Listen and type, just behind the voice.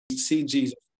see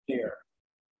Jesus clear.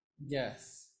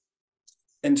 Yes.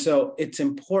 And so it's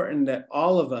important that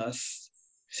all of us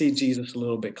see Jesus a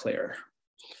little bit clearer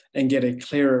and get a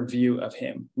clearer view of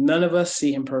him. None of us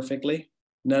see him perfectly.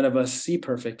 None of us see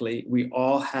perfectly. We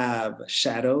all have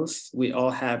shadows. We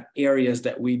all have areas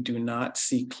that we do not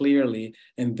see clearly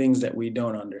and things that we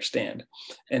don't understand.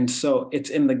 And so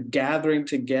it's in the gathering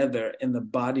together in the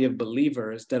body of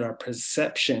believers that our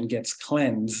perception gets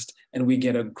cleansed and we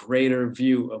get a greater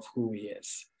view of who he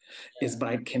is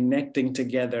by connecting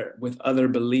together with other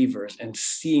believers and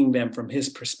seeing them from his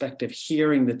perspective,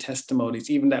 hearing the testimonies,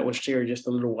 even that was shared just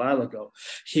a little while ago.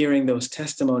 Hearing those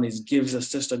testimonies gives us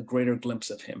just a greater glimpse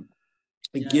of him.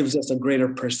 It gives us a greater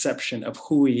perception of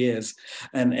who he is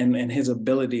and his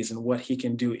abilities and what he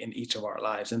can do in each of our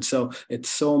lives. And so it's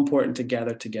so important to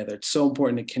gather together. It's so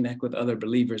important to connect with other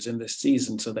believers in this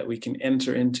season so that we can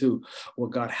enter into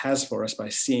what God has for us by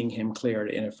seeing him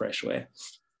clearly in a fresh way.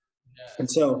 And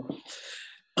so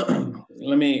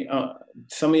let me,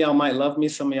 some of y'all might love me,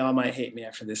 some of y'all might hate me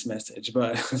after this message,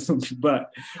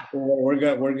 but we're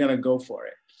gonna go for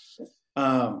it.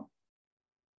 I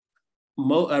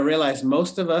realize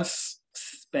most of us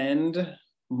spend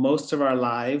most of our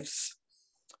lives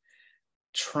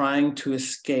trying to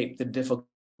escape the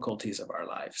difficulties of our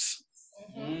lives.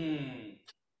 Mm.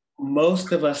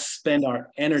 Most of us spend our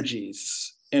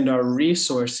energies and our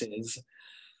resources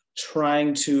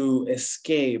trying to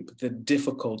escape the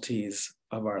difficulties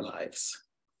of our lives.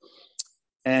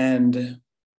 And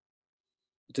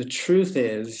the truth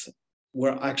is,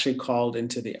 we're actually called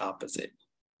into the opposite.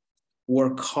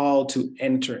 We're called to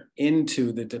enter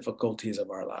into the difficulties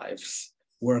of our lives.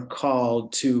 We're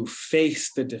called to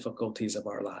face the difficulties of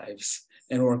our lives.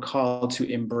 And we're called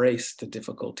to embrace the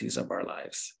difficulties of our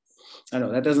lives. I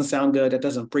know that doesn't sound good. That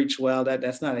doesn't preach well.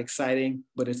 That's not exciting,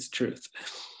 but it's the truth.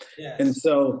 Yes. And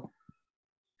so,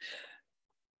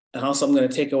 and also I'm going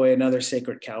to take away another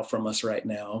sacred cow from us right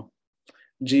now.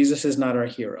 Jesus is not our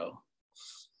hero.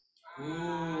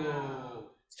 Ooh.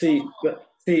 See,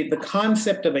 the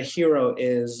concept of a hero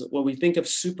is what we think of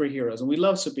superheroes, and we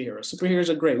love superheroes. Superheroes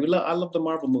are great. I love the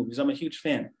Marvel movies. I'm a huge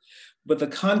fan. But the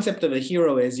concept of a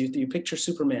hero is you picture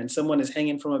Superman. Someone is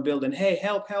hanging from a building. Hey,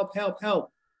 help, help, help,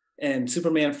 help. And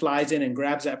Superman flies in and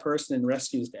grabs that person and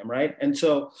rescues them, right? And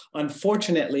so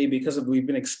unfortunately, because we've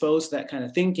been exposed to that kind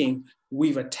of thinking,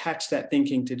 we've attached that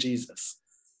thinking to Jesus.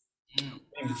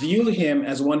 We view him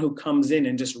as one who comes in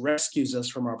and just rescues us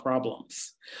from our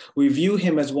problems. We view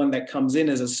him as one that comes in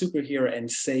as a superhero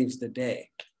and saves the day.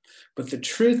 But the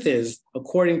truth is,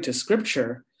 according to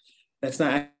scripture, that's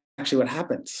not actually what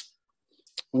happens.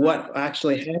 What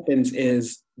actually happens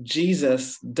is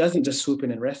Jesus doesn't just swoop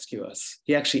in and rescue us.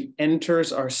 He actually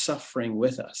enters our suffering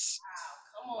with us.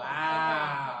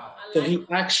 Wow. So he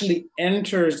actually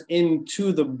enters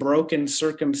into the broken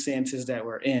circumstances that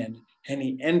we're in, and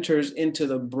he enters into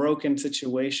the broken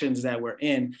situations that we're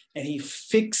in, and he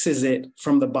fixes it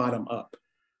from the bottom up.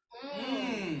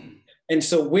 Mm. And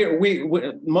so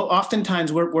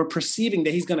oftentimes we're perceiving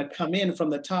that he's going to come in from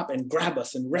the top and grab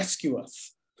us and rescue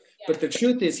us. But the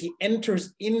truth is, he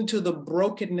enters into the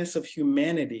brokenness of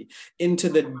humanity, into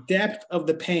the depth of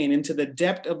the pain, into the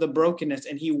depth of the brokenness,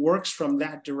 and he works from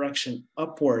that direction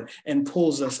upward and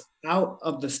pulls us out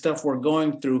of the stuff we're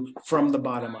going through from the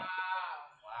bottom up. Wow.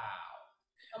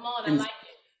 Come on, I like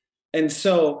it. And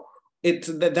so it's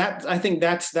that I think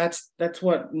that's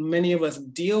what many of us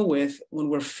deal with when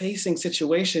we're facing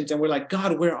situations and we're like,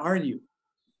 God, where are you?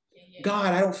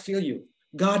 God, I don't feel you.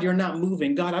 God, you're not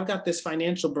moving. God, I've got this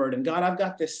financial burden. God, I've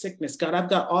got this sickness. God, I've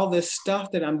got all this stuff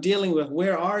that I'm dealing with.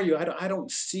 Where are you? I don't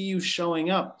see you showing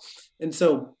up. And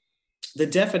so the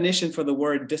definition for the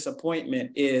word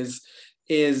disappointment is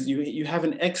you have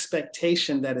an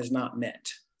expectation that is not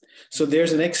met. So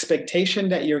there's an expectation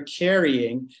that you're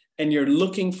carrying and you're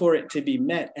looking for it to be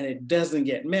met and it doesn't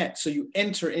get met. So you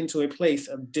enter into a place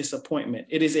of disappointment.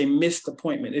 It is a missed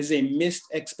appointment. It is a missed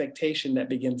expectation that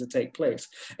begins to take place.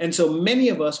 And so many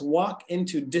of us walk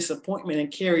into disappointment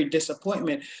and carry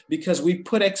disappointment because we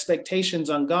put expectations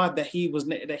on God that he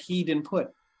didn't put.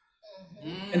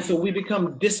 And so we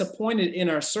become disappointed in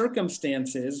our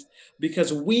circumstances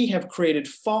because we have created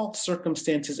false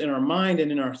circumstances in our mind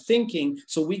and in our thinking.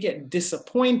 So we get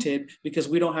disappointed because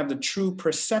we don't have the true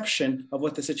perception of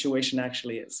what the situation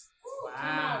actually is.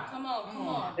 Wow. Come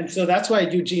on. And so that's why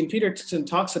Eugene Peterson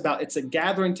talks about it's a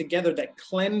gathering together that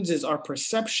cleanses our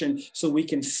perception so we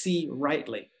can see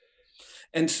rightly.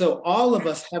 And so all of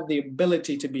us have the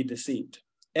ability to be deceived.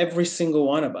 every single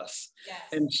one of us. Yes.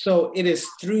 And so it is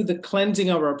through the cleansing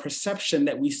of our perception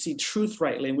that we see truth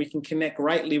rightly, and we can connect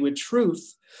rightly with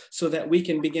truth so that we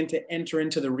can begin to enter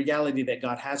into the reality that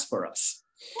God has for us.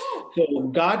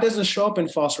 So God doesn't show up in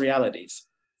false realities.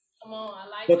 Come on, I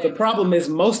like But that. the problem is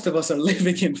most of us are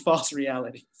living in false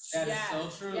realities. That is so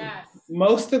true. Yes.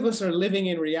 Most of us are living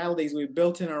in realities we've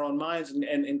built in our own minds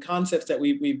and concepts that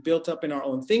we've built up in our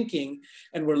own thinking.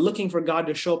 And we're looking for God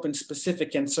to show up in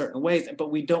specific and certain ways, but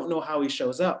we don't know how he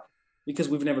shows up because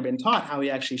we've never been taught how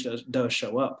he actually does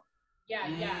show up. Yeah,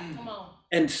 come on.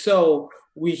 And so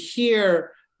we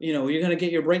hear, you know, you're going to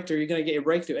get your breakthrough, you're going to get your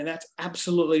breakthrough. And that's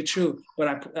absolutely true.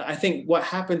 But I think what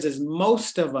happens is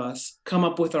most of us come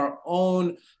up with our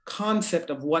own concept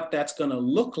of what that's going to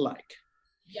look like.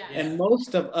 Yes. And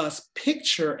most of us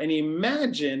picture and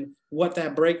imagine what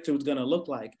that breakthrough is going to look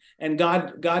like. And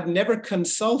God never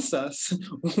consults us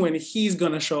when he's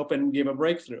going to show up and give a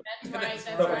breakthrough. That's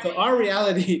right. So our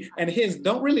reality and his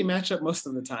don't really match up most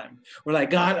of the time. We're like,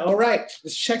 God, all right,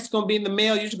 this check's going to be in the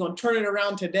mail. You're just going to turn it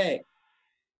around today.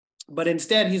 But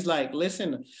instead, he's like,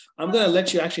 listen, I'm going to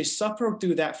let you actually suffer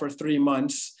through that for 3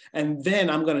 months, and then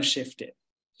I'm going to shift it.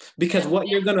 Because what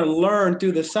you're going to learn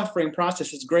through the suffering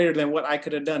process is greater than what I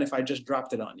could have done if I just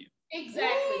dropped it on you.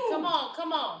 Exactly. Come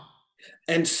on.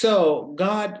 And so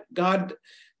God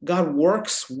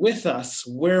works with us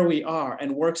where we are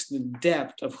and works the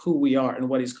depth of who we are and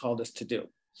what he's called us to do.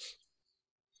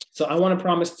 So I want to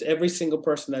promise to every single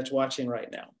person that's watching right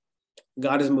now,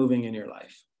 God is moving in your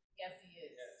life. Yes, he is.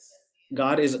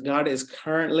 God is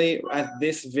currently at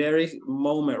this very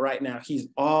moment right now. He's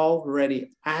already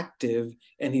active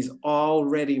and he's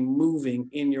already moving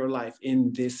in your life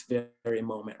in this very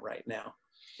moment right now.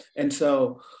 And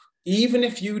so even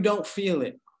if you don't feel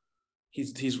it,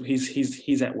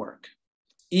 he's at work.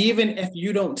 Even if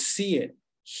you don't see it,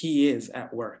 he is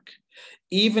at work.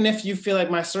 Even if you feel like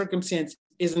my circumstance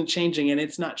isn't changing and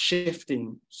it's not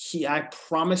shifting, I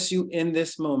promise you in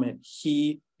this moment,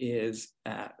 he is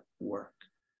at work.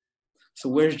 So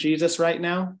where's Jesus right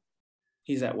now?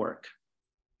 He's at work.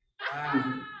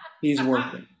 He's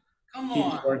working. Come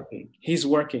on. He's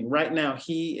working. Right now,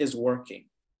 he is working.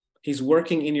 He's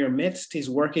working in your midst. He's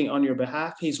working on your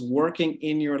behalf. He's working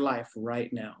in your life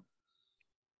right now.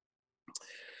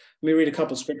 Let me read a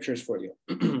couple scriptures for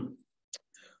you.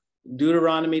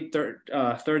 Deuteronomy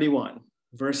 31,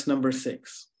 verse number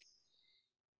 6.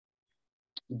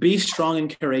 Be strong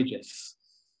and courageous.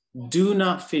 Do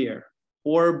not fear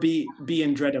or be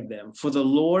in dread of them. For the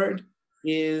Lord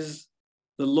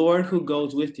who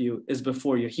goes with you is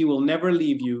before you. He will never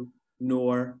leave you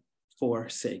nor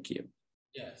forsake you.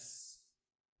 Yes.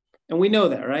 And we know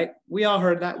that, right? We all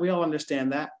heard that. We all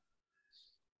understand that.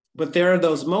 But there are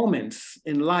those moments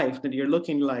in life that you're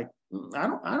looking like, I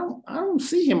don't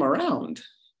see him around.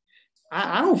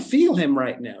 I don't feel him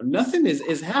right now. Nothing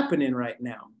is happening right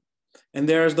now. And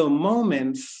there's those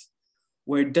moments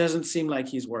where it doesn't seem like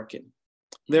he's working.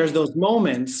 There's those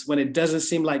moments when it doesn't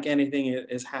seem like anything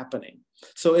is happening.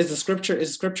 So is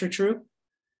scripture true?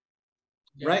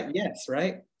 Yeah. Right? Yes,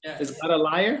 right? Yes. Is God a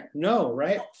liar? No,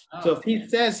 right? Oh. So if he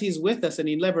says he's with us and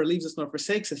he never leaves us nor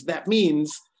forsakes us, that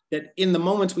means that in the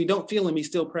moments we don't feel him, he's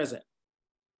still present.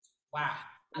 Wow.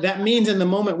 That means in the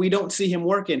moment we don't see him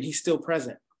working, he's still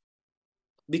present.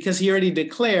 Because he already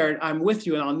declared, I'm with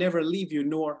you and I'll never leave you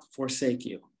nor forsake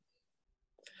you.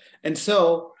 And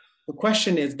so the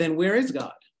question is, then where is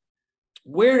God?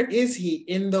 Where is he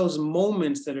in those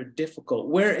moments that are difficult?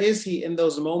 Where is he in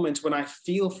those moments when I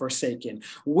feel forsaken?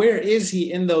 Where is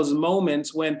he in those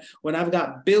moments when I've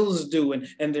got bills due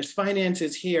and there's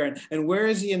finances here? And where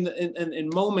is he in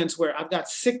moments where I've got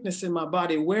sickness in my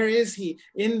body? Where is he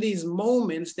in these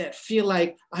moments that feel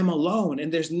like I'm alone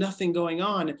and there's nothing going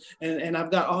on? And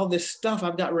I've got all this stuff.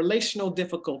 I've got relational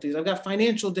difficulties. I've got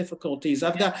financial difficulties.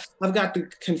 I've got the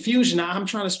confusion. I'm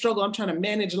trying to struggle. I'm trying to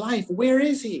manage life. Where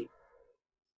is he?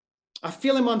 I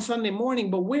feel him on Sunday morning,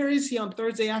 but where is he on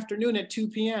Thursday afternoon at 2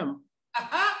 p.m.?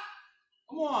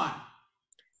 Come on.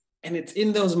 And it's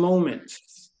in those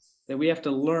moments that we have to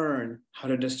learn how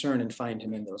to discern and find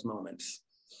him in those moments.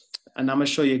 And I'm going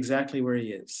to show you exactly where he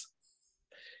is.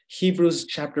 Hebrews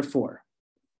chapter 4,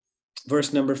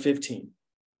 verse number 15.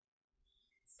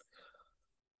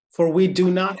 For we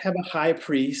do not have a high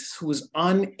priest who is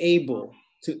unable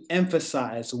to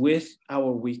emphasize with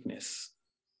our weakness,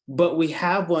 but we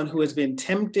have one who has been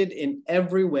tempted in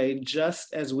every way,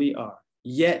 just as we are,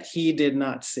 yet he did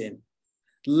not sin.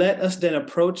 Let us then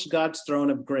approach God's throne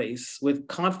of grace with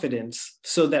confidence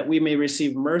so that we may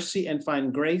receive mercy and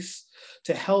find grace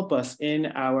to help us in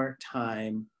our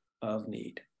time of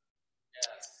need.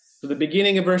 Yes. So the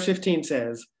beginning of verse 15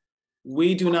 says,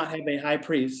 We do not have a high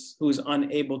priest who is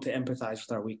unable to empathize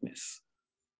with our weakness.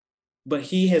 But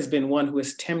he has been one who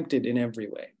is tempted in every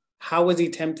way. How was he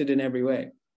tempted in every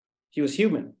way? He was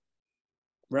human,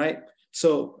 right?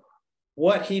 So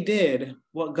what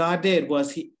God did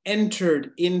was he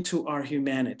entered into our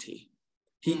humanity.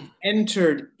 He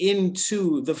entered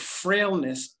into the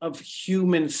frailness of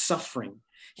human suffering.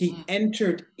 He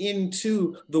entered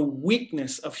into the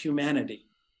weakness of humanity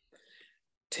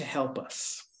to help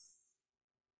us.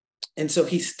 And so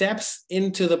he steps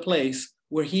into the place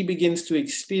where he begins to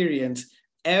experience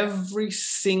every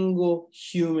single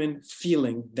human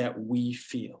feeling that we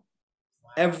feel.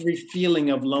 Every feeling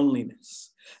of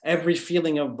loneliness, every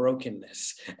feeling of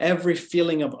brokenness, every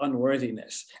feeling of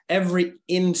unworthiness, every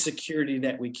insecurity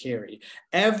that we carry,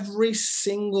 every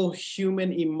single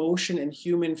human emotion and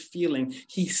human feeling,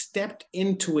 he stepped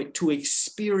into it to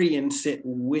experience it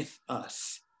with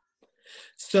us.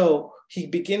 So he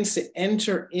begins to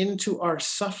enter into our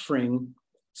suffering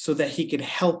so that he could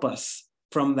help us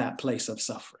from that place of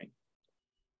suffering.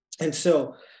 And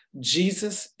so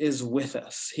Jesus is with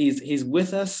us. He's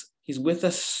with us. He's with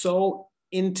us so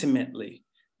intimately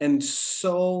and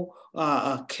so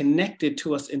connected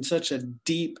to us in such a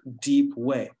deep, deep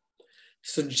way.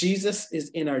 So Jesus is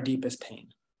in our deepest pain.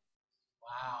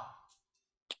 Wow.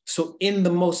 So in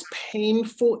the most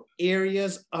painful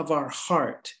areas of our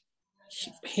heart,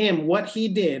 what he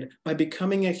did by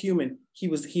becoming a human, he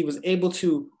was able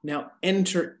to now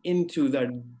enter into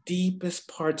the deepest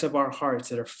parts of our hearts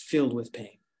that are filled with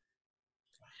pain.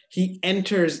 He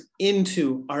enters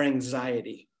into our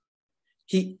anxiety.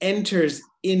 He enters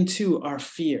into our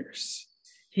fears.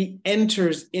 He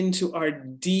enters into our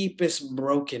deepest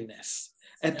brokenness.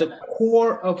 At the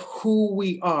core of who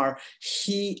we are,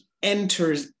 he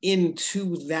enters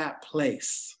into that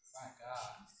place.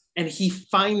 And he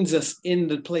finds us in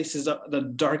the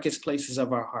darkest places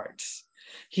of our hearts.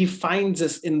 He finds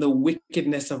us in the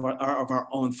wickedness of our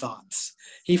own thoughts.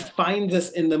 He finds us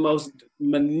in the most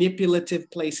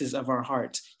manipulative places of our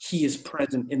hearts. He is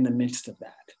present in the midst of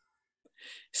that.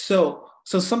 So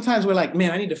sometimes we're like,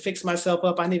 man, I need to fix myself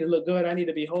up. I need to look good. I need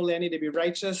to be holy. I need to be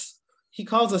righteous. He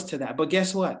calls us to that. But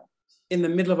guess what? In the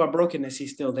middle of our brokenness,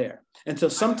 he's still there. And so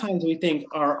sometimes we think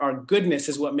our goodness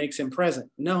is what makes him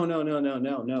present.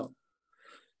 No.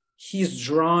 He's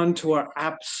drawn to our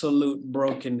absolute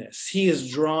brokenness. He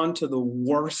is drawn to the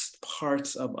worst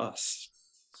parts of us.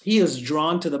 He is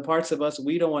drawn to the parts of us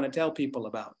we don't want to tell people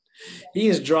about. He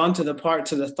is drawn to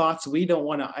the thoughts we don't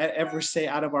want to ever say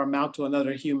out of our mouth to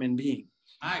another human being.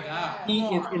 My God. He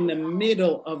is in the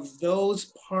middle of those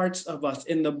parts of us,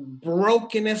 in the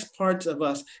brokenest parts of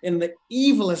us, in the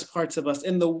evilest parts of us,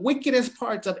 in the wickedest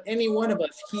parts of any one of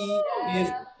us. He is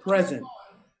present.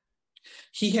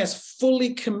 He has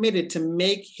fully committed to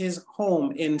make his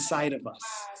home inside of us.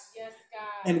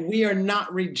 And we are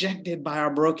not rejected by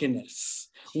our brokenness.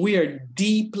 We are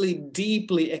deeply,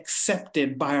 deeply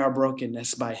accepted by our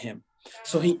brokenness by him.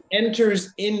 So he enters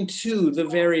into the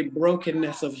very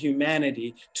brokenness of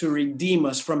humanity to redeem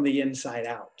us from the inside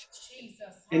out.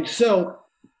 And so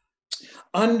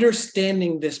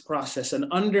understanding this process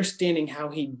and understanding how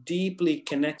he deeply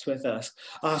connects with us.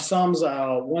 Psalms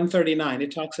 139,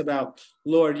 it talks about,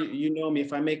 Lord, you know me.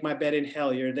 If I make my bed in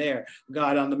hell, you're there.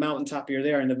 God, on the mountaintop, you're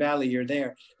there. In the valley, you're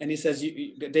there. And he says,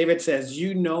 David says,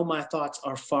 you know my thoughts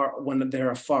are far when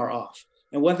they're far off.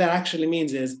 And what that actually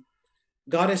means is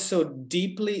God is so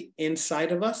deeply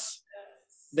inside of us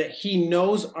that he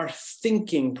knows our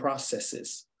thinking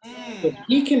processes. So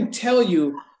he can tell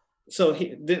you. So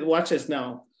watch this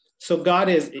now. So God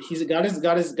is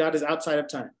outside of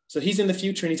time. So he's in the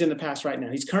future and he's in the past right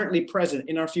now. He's currently present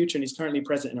in our future and he's currently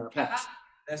present in our past.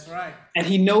 That's right. And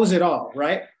he knows it all,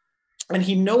 right? And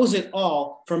he knows it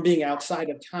all from being outside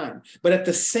of time. But at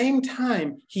the same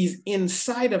time, he's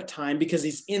inside of time because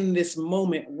he's in this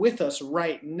moment with us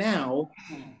right now.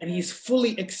 And he's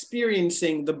fully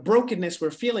experiencing the brokenness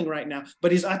we're feeling right now.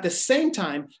 But he's at the same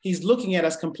time, he's looking at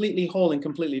us completely whole and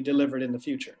completely delivered in the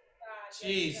future.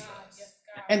 Jesus.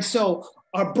 And so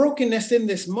our brokenness in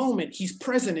this moment, he's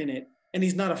present in it and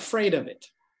he's not afraid of it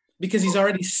because he's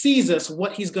already sees us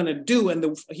what he's going to do.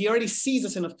 And he already sees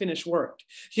us in a finished work.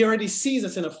 He already sees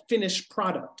us in a finished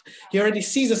product. He already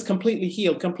sees us completely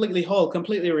healed, completely whole,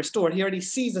 completely restored. He already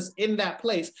sees us in that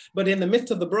place. But in the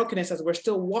midst of the brokenness, as we're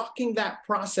still walking that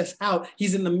process out,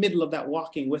 he's in the middle of that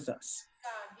walking with us.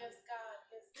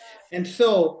 And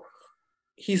so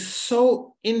he's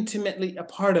so intimately a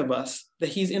part of us that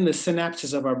he's in the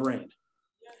synapses of our brain.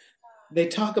 They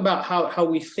talk about how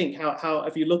we think, how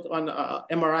if you look on an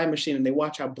MRI machine and they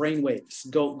watch how brain waves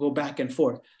go back and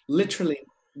forth, literally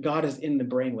God is in the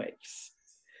brain waves.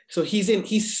 So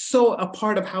he's so a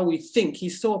part of how we think.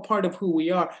 He's so a part of who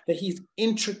we are that he's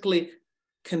intricately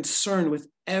concerned with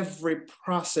every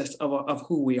process of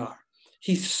who we are.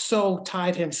 He's so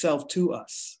tied himself to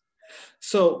us.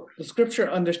 So the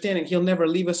scripture understanding he'll never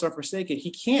leave us or forsake it.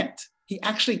 He can't. He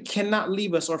actually cannot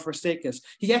leave us or forsake us.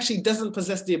 He actually doesn't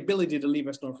possess the ability to leave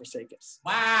us nor forsake us.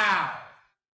 Wow. I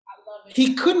love it.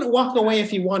 He couldn't walk away if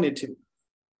he wanted to.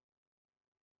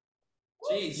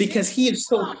 Jeez. Because he is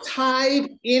so tied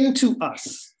into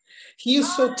us. He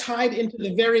is so tied into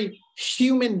the very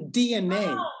human DNA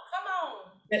Come on.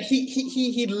 that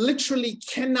he literally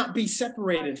cannot be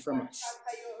separated from us.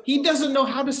 He doesn't know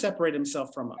how to separate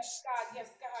himself from us. Yes,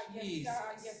 God. Yes, God.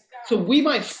 Yes, God. So we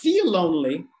might feel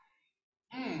lonely,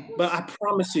 Mm. but I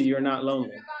promise you, you're not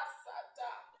lonely.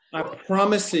 I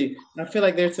promise you. I feel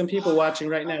like there's some people watching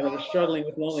right now that are struggling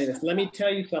with loneliness. Let me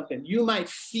tell you something. You might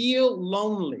feel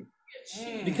lonely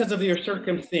because of your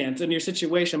circumstance and your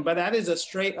situation, but that is a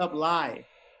straight up lie.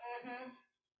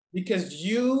 Because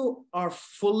you are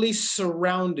fully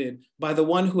surrounded by the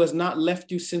one who has not left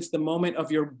you since the moment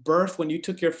of your birth when you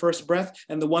took your first breath,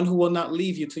 and the one who will not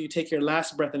leave you till you take your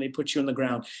last breath and they put you on the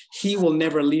ground. He will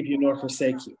never leave you nor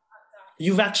forsake you.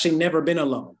 You've actually never been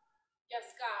alone. Yes,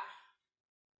 God.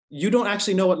 You don't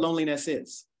actually know what loneliness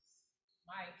is.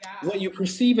 My God. What you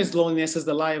perceive as loneliness is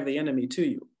the lie of the enemy to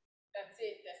you. That's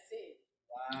it. That's it.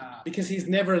 Wow. Because he's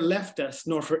never left us,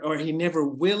 or he never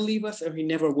will leave us, or he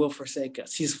never will forsake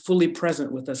us. He's fully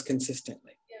present with us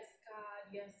consistently. Yes,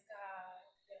 God. Yes,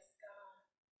 God. Yes,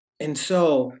 God. And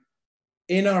so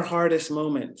in our hardest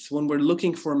moments, when we're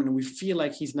looking for him and we feel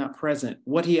like he's not present,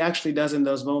 what he actually does in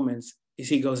those moments is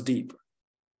he goes deep.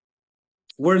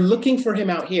 We're looking for him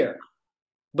out here,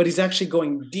 but he's actually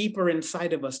going deeper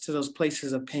inside of us to those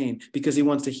places of pain because he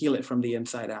wants to heal it from the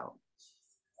inside out.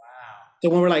 So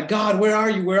when we're like, God, where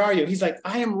are you? Where are you? He's like,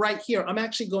 I am right here. I'm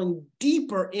actually going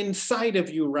deeper inside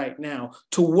of you right now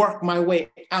to work my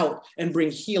way out and bring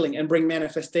healing and bring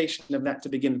manifestation of that to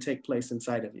begin to take place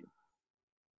inside of you.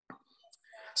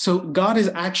 So God is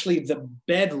actually the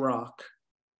bedrock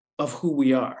of who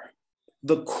we are,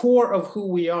 the core of who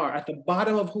we are. At the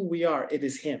bottom of who we are, it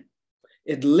is him.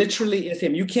 It literally is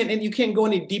him. You can't go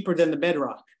any deeper than the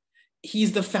bedrock.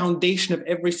 He's the foundation of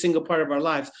every single part of our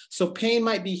lives. So pain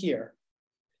might be here.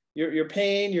 Your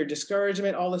pain, your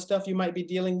discouragement, all the stuff you might be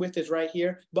dealing with is right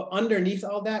here. But underneath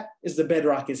all that is the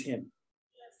bedrock is him.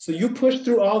 So you push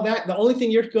through all that. The only thing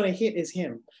you're going to hit is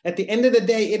him. At the end of the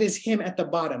day, it is him at the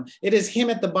bottom. It is him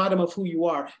at the bottom of who you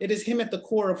are. It is him at the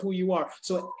core of who you are.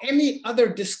 So any other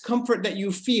discomfort that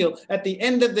you feel at the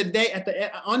end of the day,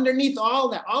 underneath all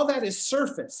that is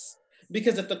surface.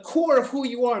 Because at the core of who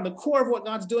you are, the core of what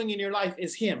God's doing in your life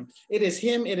is him. It is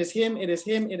him. It is him. It is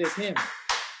him. It is him.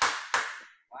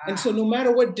 And so no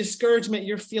matter what discouragement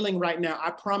you're feeling right now,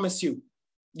 I promise you,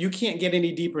 you can't get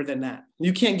any deeper than that.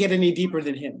 You can't get any deeper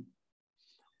than him.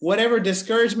 Whatever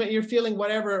discouragement you're feeling,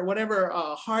 whatever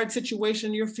hard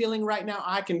situation you're feeling right now,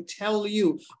 I can tell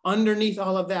you underneath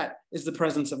all of that is the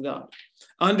presence of God.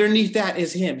 Underneath that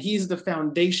is him. He's the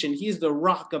foundation. He's the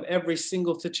rock of every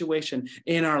single situation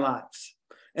in our lives.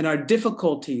 And our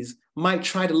difficulties might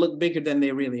try to look bigger than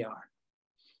they really are.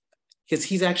 Because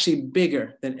he's actually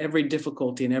bigger than every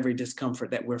difficulty and every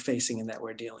discomfort that we're facing and that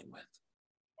we're dealing with.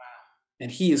 Wow. And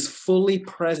he is fully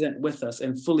present with us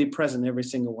and fully present in every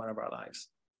single one of our lives.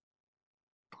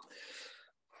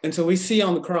 And so we see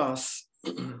on the cross,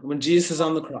 when Jesus is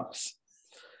on the cross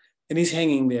and he's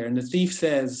hanging there and the thief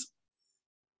says,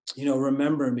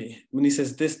 remember me. When he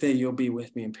says, this day you'll be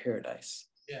with me in paradise.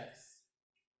 Yes.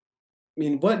 I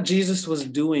mean, what Jesus was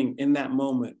doing in that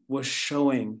moment was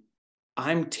showing,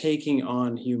 I'm taking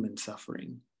on human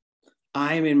suffering.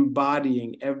 I'm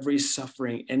embodying every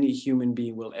suffering any human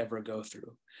being will ever go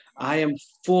through. I am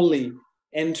fully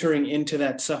entering into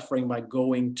that suffering by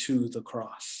going to the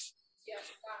cross.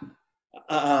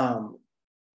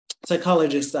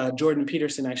 Psychologist Jordan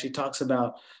Peterson actually talks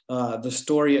about the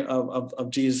story of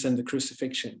Jesus and the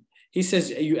crucifixion. He says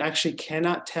you actually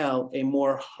cannot tell a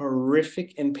more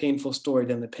horrific and painful story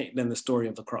than the story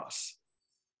of the cross.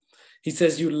 He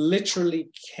says you literally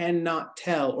cannot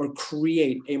tell or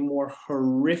create a more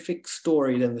horrific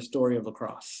story than the story of the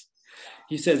cross.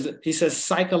 He says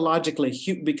psychologically,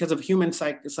 because of human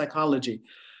psychology,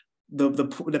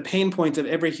 the pain points of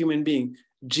every human being,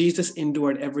 Jesus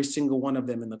endured every single one of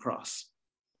them in the cross.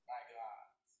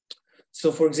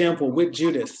 So for example, with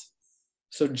Judas,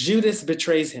 so Judas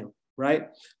betrays him, right?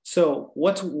 So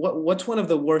what's one of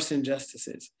the worst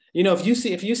injustices? If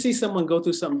you see someone go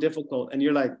through something difficult and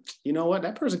you're like, you know what,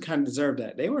 that person kind of deserved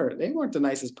that. They weren't the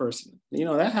nicest person.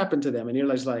 That happened to them. And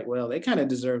you're just like, well, they kind of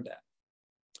deserve that.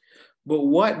 But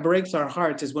what breaks our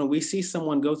hearts is when we see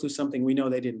someone go through something we know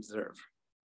they didn't deserve.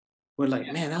 We're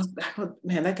like,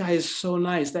 man, that guy is so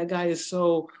nice. That guy is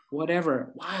so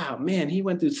whatever. Wow, man, he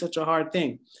went through such a hard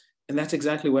thing. And that's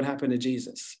exactly what happened to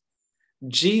Jesus.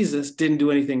 Jesus didn't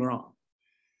do anything wrong,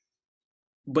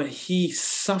 but he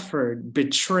suffered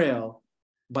betrayal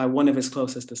by one of his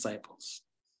closest disciples.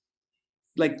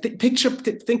 Like,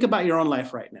 think about your own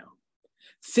life right now.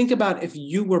 Think about if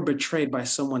you were betrayed by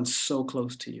someone so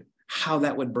close to you, how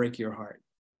that would break your heart,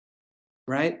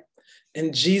 right?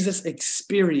 And Jesus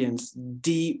experienced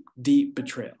deep, deep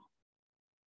betrayal.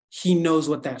 He knows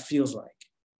what that feels like.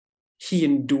 He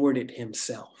endured it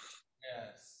himself.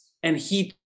 Yes. And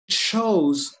he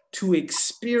chose to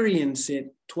experience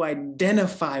it, to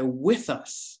identify with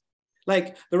us.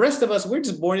 Like the rest of us, we're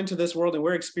just born into this world and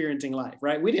we're experiencing life,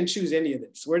 right? We didn't choose any of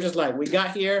this. We're just like, we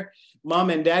got here.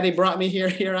 Mom and daddy brought me here.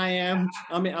 Here I am.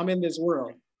 I'm in this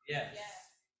world. Yes.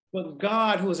 But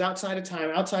God, who is outside of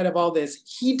time, outside of all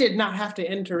this, he did not have to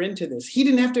enter into this. He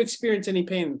didn't have to experience any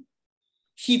pain.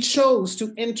 He chose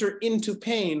to enter into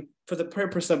pain for the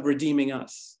purpose of redeeming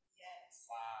us. Yes.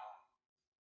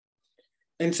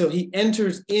 Wow. And so he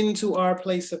enters into our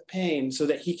place of pain so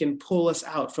that he can pull us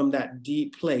out from that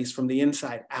deep place, from the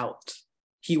inside out.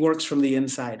 He works from the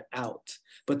inside out.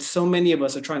 But so many of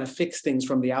us are trying to fix things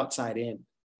from the outside in.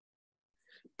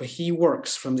 But he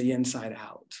works from the inside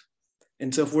out.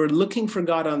 And so if we're looking for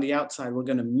God on the outside, we're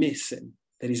going to miss him,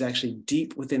 that he's actually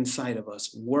deep within inside of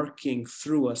us, working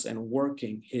through us and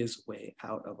working his way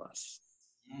out of us.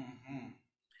 Mm-hmm.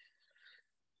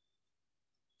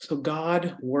 So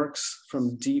God works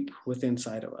from deep within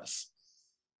inside of us.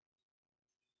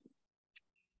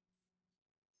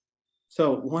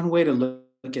 So one way to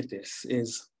look at this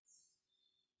is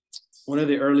one of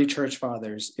the early church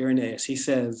fathers, Irenaeus, he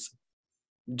says,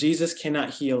 Jesus cannot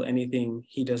heal anything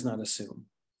he does not assume.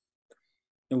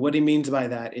 And what he means by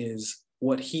that is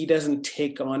what he doesn't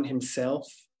take on himself,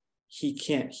 he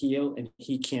can't heal and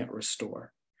he can't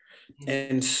restore.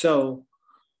 And so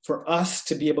for us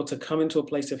to be able to come into a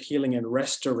place of healing and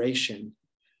restoration,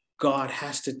 God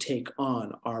has to take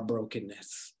on our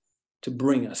brokenness to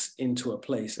bring us into a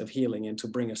place of healing and to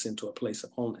bring us into a place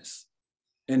of wholeness.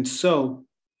 And so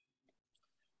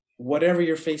whatever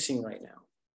you're facing right now,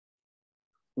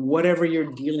 whatever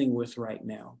you're dealing with right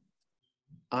now,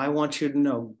 I want you to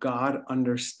know God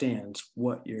understands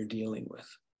what you're dealing with.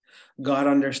 God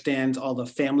understands all the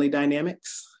family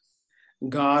dynamics.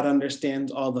 God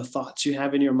understands all the thoughts you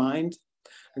have in your mind.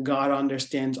 God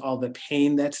understands all the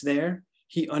pain that's there.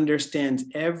 He understands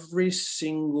every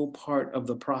single part of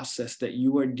the process that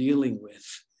you are dealing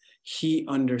with. He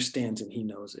understands and he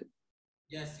knows it.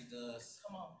 Yes, he does.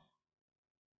 Come on.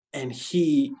 And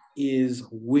he is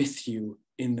with you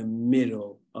in the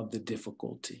middle of the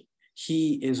difficulty.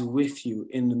 He is with you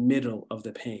in the middle of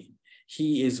the pain.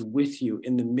 He is with you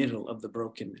in the middle of the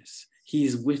brokenness. He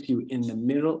is with you in the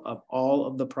middle of all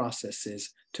of the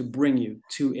processes to bring you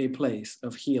to a place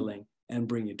of healing and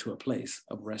bring you to a place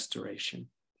of restoration.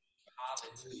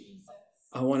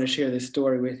 I want to share this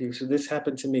story with you. So this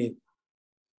happened to me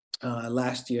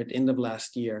last year, at the end of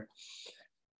last year.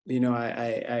 You know,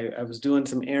 I was doing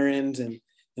some errands and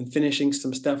finishing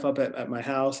some stuff up at my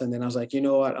house. And then I was like, you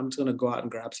know what, I'm just going to go out and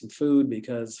grab some food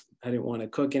because I didn't want to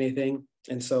cook anything.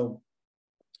 And so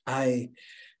I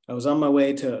was on my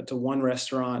way to one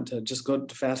restaurant to just go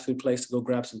to fast food place to go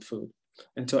grab some food.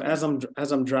 And so as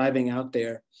I'm driving out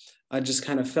there, I just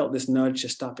kind of felt this nudge to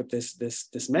stop at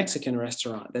this Mexican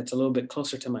restaurant that's a little bit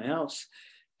closer to my house.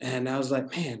 And I was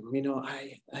like, man, you know,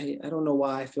 I don't know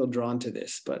why I feel drawn to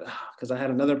this, but because I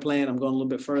had another plan, I'm going a little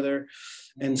bit further.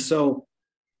 And so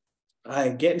I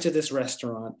get into this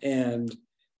restaurant and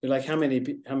they're like, how many,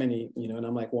 you know, and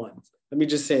I'm like, one. Let me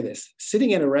just say this,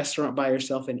 sitting at a restaurant by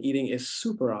yourself and eating is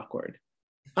super awkward.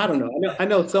 I don't know. I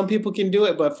know some people can do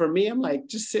it, but for me, I'm like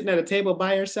just sitting at a table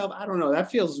by yourself. I don't know.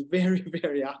 That feels very,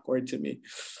 very awkward to me.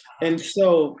 And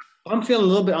so I'm feeling a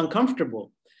little bit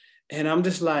uncomfortable. And I'm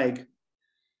just like,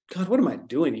 God, what am I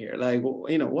doing here? Like,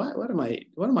 you know, why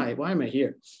am I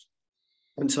here?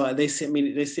 And so they sit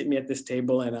me at this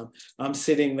table and I'm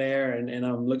sitting there and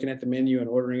I'm looking at the menu and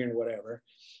ordering or whatever.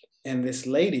 And this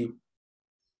lady,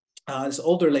 this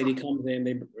older lady comes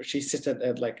in, she sits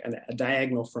at like a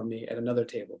diagonal from me at another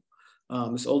table.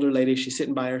 This older lady, she's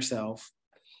sitting by herself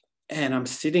and I'm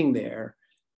sitting there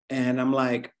and I'm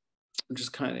like, I'm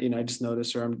just kind of, you know, I just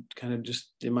notice her. I'm kind of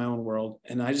just in my own world.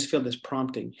 And I just feel this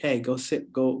prompting, hey, go sit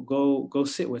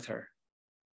with her.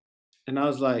 And I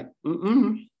was like,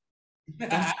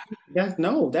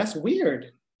 that's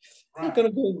weird. Right. I'm not gonna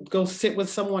go sit with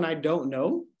someone I don't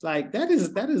know. Like that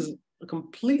is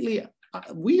completely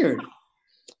Weird.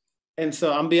 And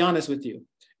so I'm be honest with you.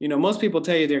 You know, most people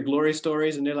tell you their glory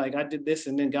stories and they're like, I did this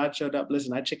and then God showed up.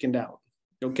 Listen, I chickened out.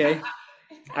 Okay.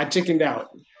 I chickened out.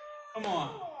 Come on.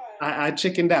 I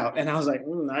chickened out. And I was like,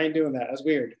 I ain't doing that. That's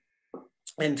weird.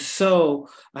 And so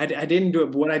I didn't do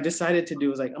it. But what I decided to do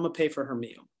was like, I'm going to pay for her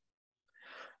meal.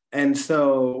 And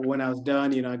so when I was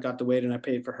done, you know, I got the waiter and I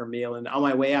paid for her meal. And on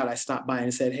my way out, I stopped by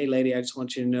and said, hey, lady, I just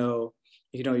want you to know,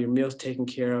 you know, your meal's taken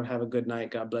care of. Have a good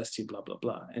night. God bless you, blah, blah,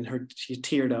 blah. And she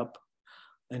teared up.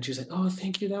 And she's like, oh,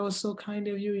 thank you. That was so kind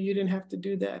of you. You didn't have to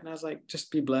do that. And I was like,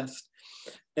 just be blessed.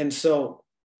 And so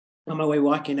on my way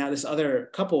walking out, this other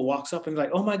couple walks up and like,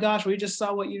 oh my gosh, we just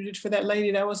saw what you did for that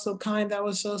lady. That was so kind. That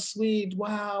was so sweet.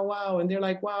 Wow, wow. And they're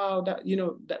like, wow, that, you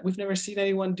know, that we've never seen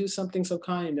anyone do something so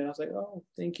kind. And I was like, oh,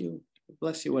 thank you.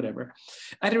 Bless you, whatever.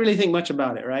 I didn't really think much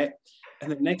about it, right? And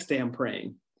the next day I'm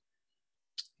praying.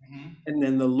 And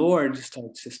then the Lord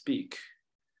starts to speak.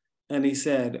 And he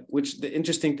said, which the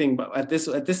interesting thing, but at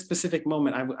this specific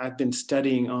moment, I've been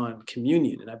studying on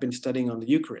communion, and I've been studying on the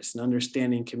Eucharist and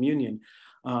understanding communion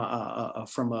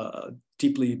from a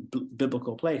deeply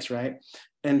biblical place, right?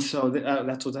 And so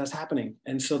that's happening.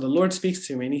 And so the Lord speaks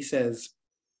to me, and he says,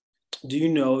 "Do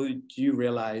you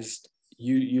realize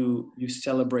you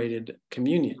celebrated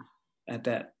communion at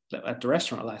the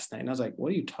restaurant last night?" And I was like,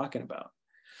 "What are you talking about?"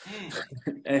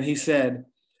 And he said,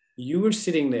 you were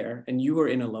sitting there and you were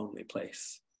in a lonely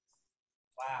place.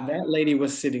 Wow. That lady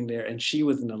was sitting there and she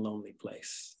was in a lonely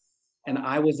place. And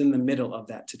I was in the middle of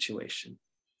that situation.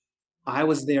 I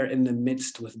was there in the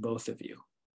midst with both of you.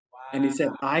 Wow. And he said,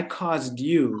 I caused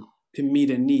you to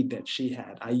meet a need that she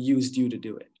had. I used you to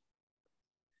do it.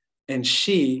 And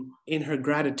she, in her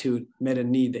gratitude, met a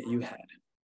need that you had.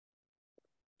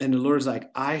 And the Lord's like,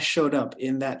 I showed up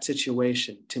in that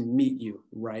situation to meet you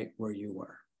right where you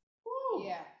were.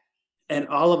 Yeah. And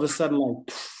all of a sudden,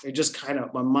 like, it just kind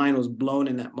of, my mind was blown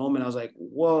in that moment. I was like,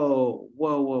 whoa,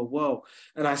 whoa, whoa, whoa.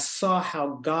 And I saw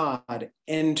how God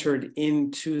entered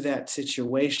into that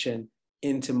situation,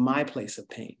 into my place of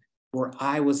pain, where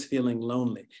I was feeling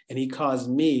lonely. And he caused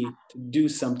me to do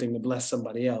something to bless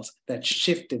somebody else that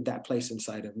shifted that place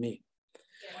inside of me.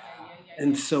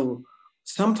 And so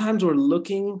sometimes we're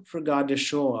looking for God to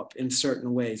show up in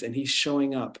certain ways, and he's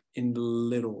showing up in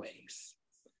little ways.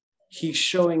 He's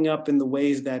showing up in the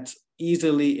ways that's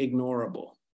easily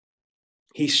ignorable.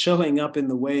 He's showing up in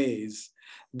the ways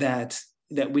that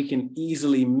we can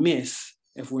easily miss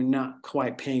if we're not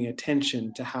quite paying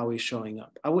attention to how he's showing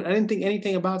up. I didn't think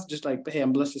anything about it, just like, hey,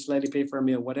 I'm blessed this lady, pay for a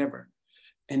meal, whatever.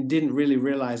 And didn't really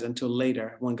realize until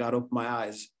later when God opened my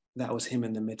eyes, that was him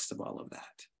in the midst of all of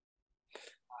that.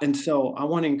 And so I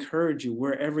want to encourage you,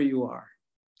 wherever you are,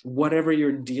 whatever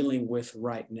you're dealing with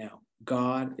right now,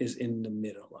 God is in the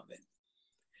middle of it.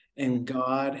 And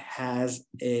God has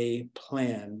a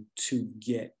plan to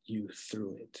get you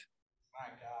through it. My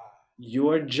God.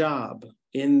 Your job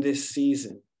in this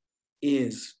season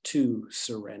is to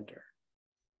surrender.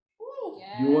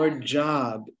 Yeah. Your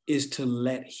job is to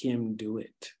let him do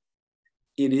it.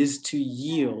 It is to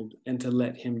yield and to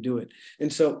let him do it.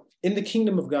 And so in the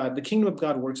kingdom of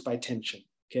God works by tension,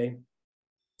 okay?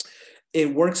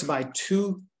 It works by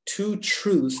two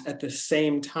truths at the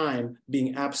same time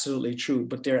being absolutely true,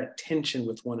 but they're at tension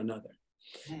with one another.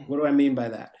 What do I mean by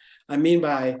that? I mean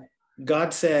by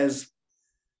God says,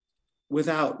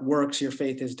 without works, your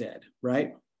faith is dead,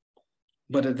 right?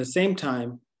 But at the same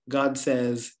time, God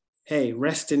says, hey,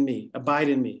 rest in me, abide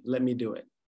in me, let me do it.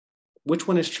 Which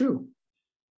one is true?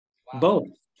 Wow. Both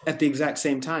at the exact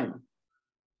same time.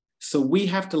 So we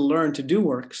have to learn to do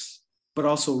works, but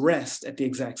also rest at the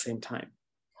exact same time.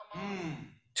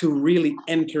 To really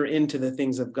enter into the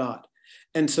things of God.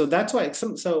 And so that's why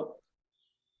so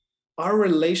our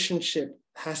relationship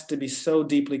has to be so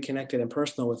deeply connected and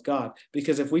personal with God,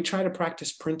 because if we try to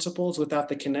practice principles without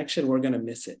the connection, we're going to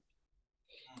miss it.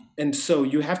 And so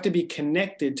you have to be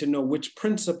connected to know which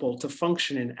principle to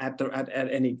function in at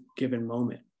any given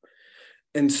moment.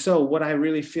 And so what I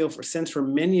really feel for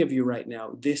many of you right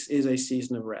now, this is a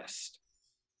season of rest.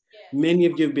 Many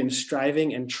of you have been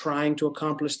striving and trying to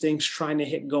accomplish things, trying to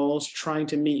hit goals, trying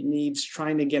to meet needs,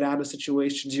 trying to get out of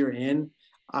situations you're in.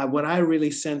 What I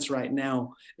really sense right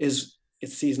now is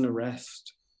it's season of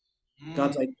rest.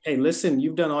 God's like, hey, listen,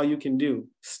 you've done all you can do.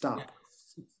 Stop.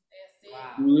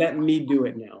 Wow. Let me do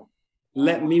it now.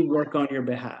 Let me work on your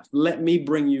behalf. Let me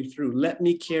bring you through. Let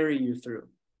me carry you through.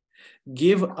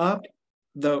 Give up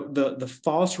the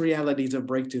false realities of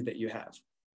breakthrough that you have.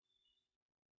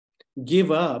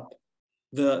 Give up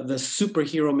the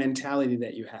superhero mentality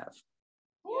that you have.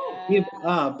 Yeah. Give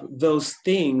up those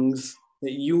things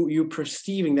that you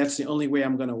perceiving that's the only way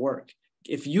I'm going to work.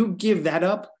 if you give that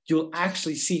up, you'll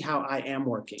actually see how I am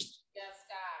working. Yes,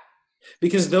 God.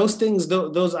 Because those things,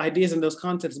 those ideas and those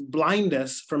concepts blind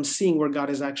us from seeing where God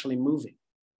is actually moving.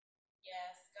 Yes,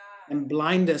 God. And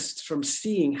blind us from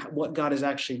seeing what God is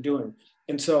actually doing.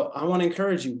 And so I want to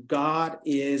encourage you, God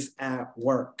is at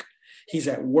work. He's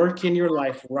at work in your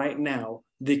life right now.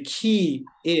 The key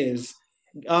is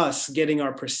us getting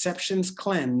our perceptions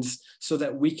cleansed so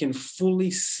that we can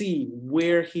fully see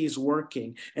where he's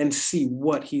working and see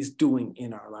what he's doing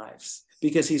in our lives,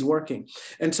 because he's working.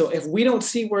 And so if we don't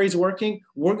see where he's working,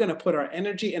 we're going to put our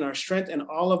energy and our strength and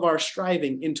all of our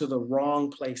striving into the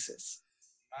wrong places.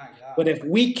 My God. But if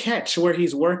we catch where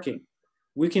he's working,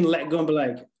 we can let go and be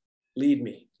like, lead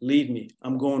me.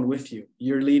 I'm going with you.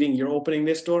 You're leading, you're opening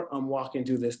this door. I'm walking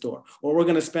through this door. Or we're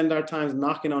going to spend our time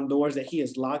knocking on doors that he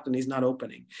has locked and he's not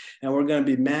opening. And we're going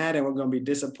to be mad and we're going to be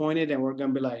disappointed. And we're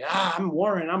going to be like, I'm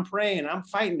warring, I'm praying, I'm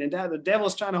fighting. And the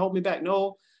devil's trying to hold me back.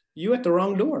 No, you at the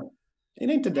wrong door.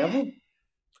 It ain't the devil.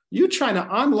 You trying to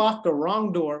unlock the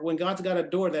wrong door when God's got a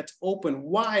door that's open,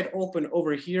 wide open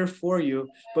over here for you.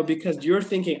 But because you're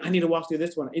thinking, I need to walk through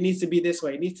this one. It needs to be this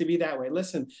way. It needs to be that way.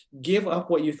 Listen, give up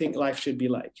what you think life should be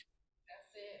like.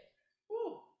 That's it.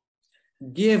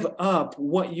 Woo. Give up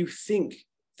what you think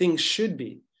things should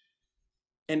be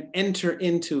and enter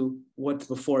into what's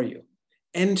before you.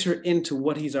 Enter into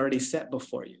what he's already set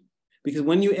before you. Because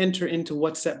when you enter into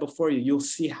what's set before you, you'll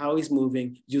see how he's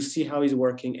moving, you'll see how he's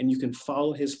working, and you can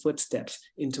follow his footsteps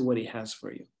into what he has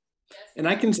for you. And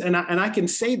I can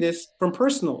say this from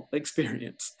personal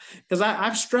experience, because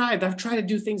I've tried to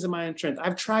do things in my own strength.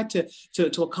 I've tried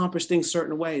to accomplish things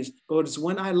certain ways, but it's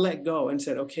when I let go and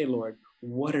said, okay, Lord,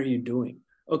 what are you doing?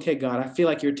 Okay, God, I feel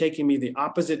like you're taking me the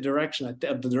opposite direction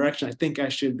of the direction I think I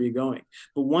should be going.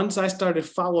 But once I started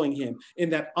following him in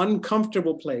that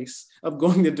uncomfortable place of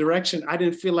going the direction, I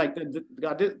didn't feel like,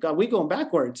 God, we going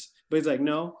backwards. But he's like,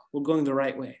 no, we're going the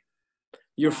right way.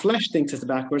 Your flesh thinks it's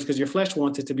backwards because your flesh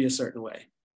wants it to be a certain way.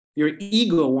 Your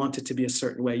ego wants it to be a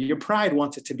certain way. Your pride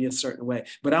wants it to be a certain way.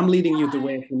 But I'm leading you the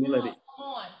way of humility.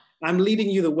 I'm leading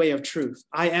you the way of truth.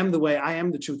 I am the way. I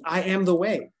am the truth. I am the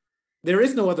way. There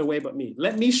is no other way but me.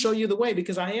 Let me show you the way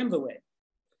because I am the way.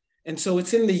 And so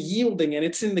it's in the yielding and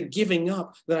it's in the giving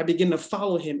up that I begin to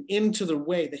follow him into the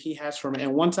way that he has for me.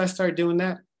 And once I start doing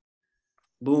that,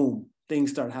 boom,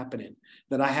 things start happening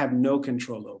that I have no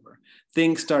control over.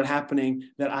 Things start happening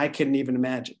that I couldn't even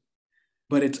imagine.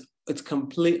 But it's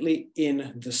completely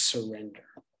in the surrender.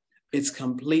 It's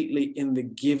completely in the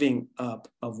giving up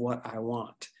of what I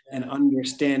want and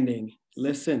understanding,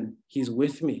 listen, he's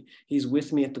with me. He's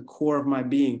with me at the core of my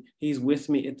being. He's with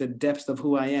me at the depths of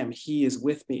who I am. He is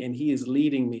with me and he is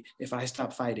leading me if I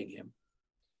stop fighting him,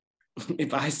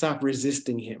 if I stop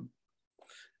resisting him.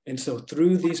 And so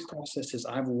through these processes,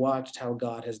 I've watched how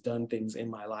God has done things in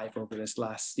my life over this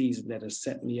last season that has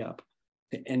set me up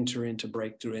to enter into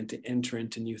breakthrough and to enter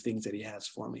into new things that he has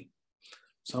for me.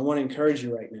 So I want to encourage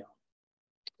you right now.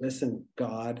 Listen,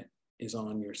 God is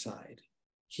on your side.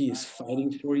 He is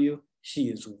fighting for you. He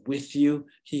is with you.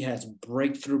 He has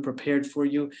breakthrough prepared for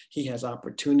you. He has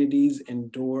opportunities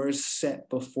and doors set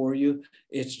before you.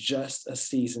 It's just a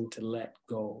season to let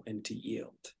go and to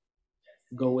yield.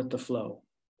 Go with the flow.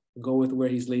 Go with where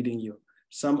he's leading you.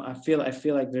 I feel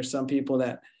like there's some people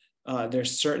that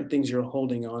there's certain things you're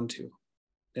holding on to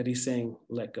that he's saying,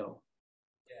 let go.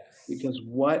 Yes. Because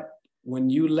when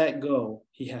you let go,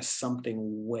 he has something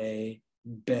way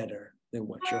better than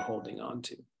what you're holding on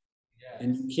to. Yes.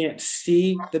 And you can't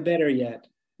see the better yet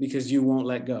because you won't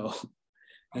let go.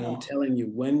 And I'm telling you,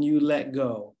 when you let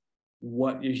go,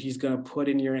 what he's going to put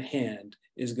in your hand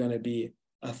is going to be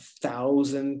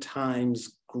 1,000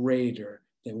 times greater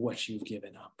than what you've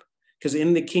given up. Because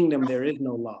in the kingdom, there is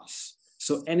no loss.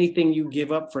 So anything you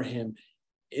give up for him,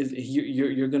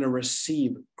 you're going to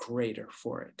receive greater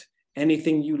for it.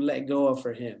 Anything you let go of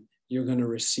for him, you're going to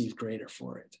receive greater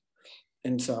for it.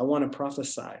 And so I want to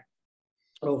prophesy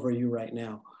over you right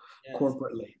now,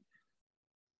 corporately.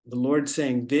 The Lord's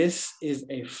saying, this is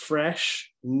a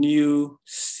fresh, new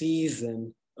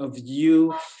season of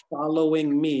you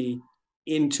following me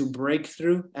into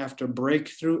breakthrough after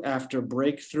breakthrough after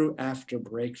breakthrough after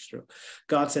breakthrough.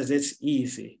 God says it's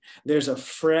easy. There's a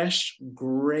fresh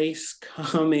grace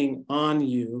coming on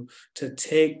you to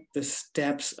take the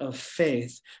steps of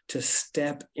faith to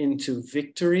step into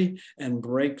victory and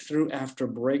breakthrough after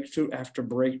breakthrough after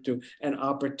breakthrough, and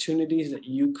opportunities that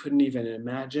you couldn't even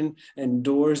imagine and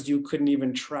doors you couldn't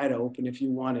even try to open if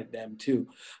you wanted them to.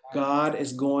 God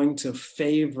is going to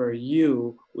favor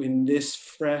you in this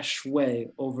fresh way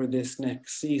over this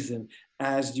next season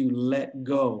as you let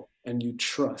go and you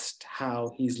trust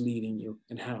how he's leading you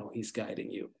and how he's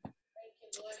guiding you. Thank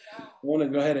you, Lord God. I want to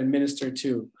go ahead and minister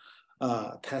to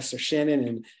Pastor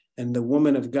Shannon and the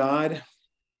woman of God.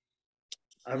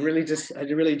 I really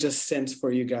just sense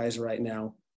for you guys right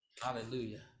now.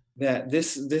 Hallelujah. That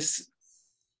this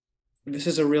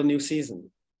is a real new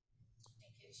season.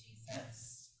 Thank you,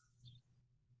 Jesus.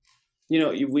 You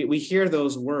know, we hear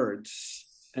those words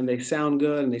and they sound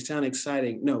good and they sound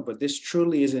exciting. No, but this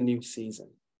truly is a new season.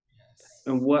 Yes.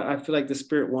 And what I feel like the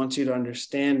Spirit wants you to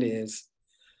understand is,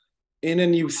 in a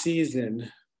new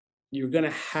season, you're going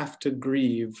to have to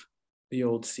grieve the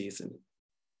old season.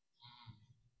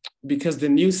 Because the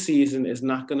new season is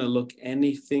not going to look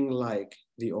anything like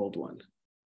the old one.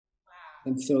 Wow.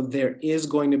 And so there is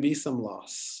going to be some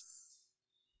loss.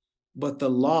 But the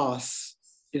loss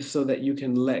is so that you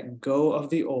can let go of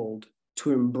the old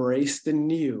to embrace the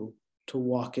new, to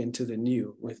walk into the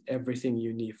new with everything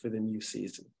you need for the new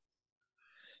season.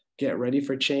 Get ready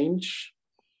for change.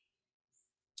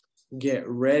 Get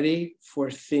ready for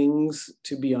things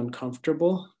to be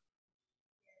uncomfortable,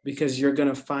 because you're going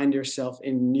to find yourself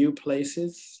in new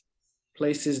places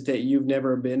that you've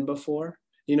never been before.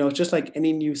 You know, just like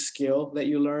any new skill that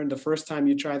you learn, the first time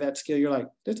you try that skill, you're like,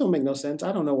 this don't make no sense.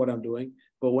 I don't know what I'm doing.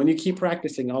 But when you keep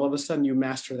practicing, all of a sudden you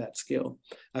master that skill.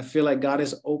 I feel like God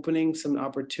is opening some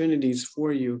opportunities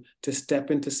for you to step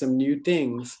into some new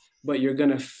things, but you're going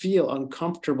to feel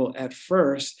uncomfortable at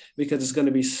first because it's going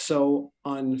to be so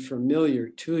unfamiliar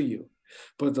to you.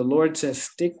 But the Lord says,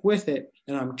 stick with it.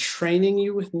 And I'm training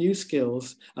you with new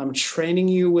skills. I'm training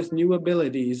you with new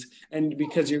abilities. And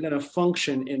because you're going to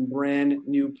function in brand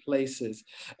new places.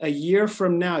 A year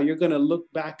from now, you're going to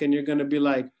look back and you're going to be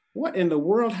like, what in the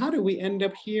world? How did we end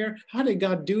up here? How did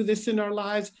God do this in our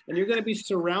lives? And you're going to be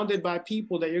surrounded by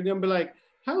people that you're going to be like,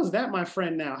 how is that my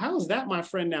friend now? How is that my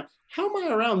friend now? How am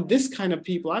I around this kind of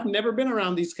people? I've never been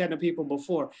around these kind of people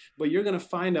before, but you're going to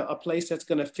find a place that's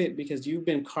going to fit because you've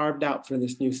been carved out for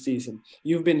this new season.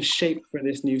 You've been shaped for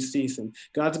this new season.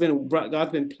 God's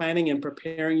been planning and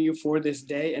preparing you for this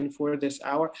day and for this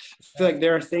hour. I feel like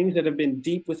there are things that have been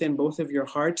deep within both of your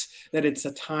hearts, that it's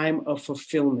a time of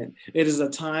fulfillment. It is a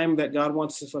time that God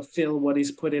wants to fulfill what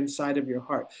he's put inside of your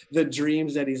heart, the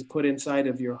dreams that he's put inside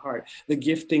of your heart, the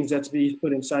giftings that's being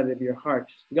put inside of your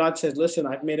heart. God says, listen,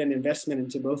 I've made an investment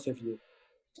into both of you.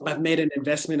 I've made an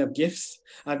investment of gifts.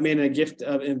 I've made a gift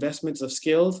of investments of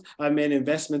skills. I've made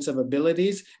investments of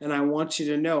abilities. And I want you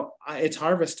to know it's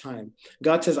harvest time.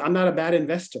 God says, I'm not a bad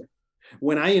investor.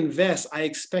 When I invest, I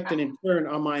expect an return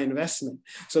on my investment.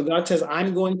 So God says,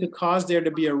 I'm going to cause there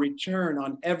to be a return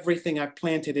on everything I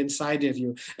planted inside of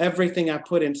you, everything I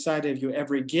put inside of you,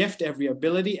 every gift, every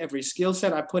ability, every skill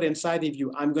set I put inside of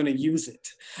you, I'm going to use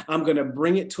it. I'm going to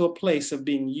bring it to a place of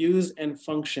being used and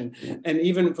function. And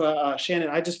even for Shannon,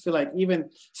 I just feel like even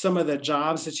some of the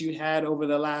jobs that you had over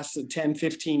the last 10,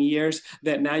 15 years,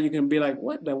 that now you can be like,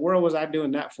 what the world was I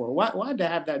doing that for? Why did I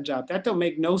have that job? That don't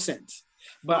make no sense.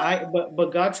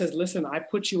 But God says, listen, I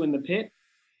put you in the pit.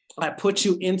 I put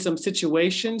you in some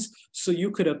situations so you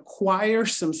could acquire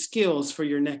some skills for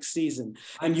your next season.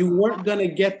 And you weren't going to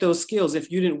get those skills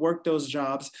if you didn't work those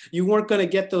jobs. You weren't going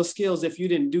to get those skills if you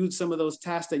didn't do some of those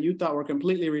tasks that you thought were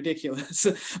completely ridiculous.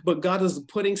 But God is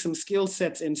putting some skill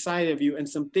sets inside of you and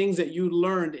some things that you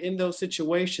learned in those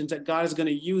situations that God is going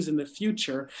to use in the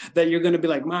future, that you're going to be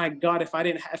like, my God, if I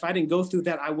didn't go through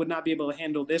that, I would not be able to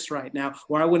handle this right now,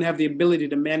 or I wouldn't have the ability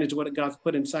to manage what God's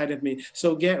put inside of me.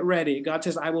 So get ready. God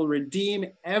says, I will redeem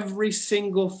every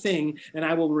single thing and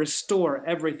I will restore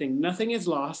everything. Nothing is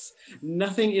lost.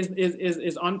 Nothing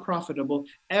is unprofitable.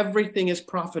 Everything is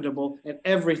profitable and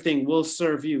everything will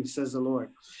serve you, says the Lord.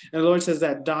 And the Lord says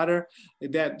that, daughter,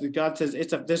 that God says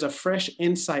there's a fresh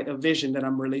insight of vision that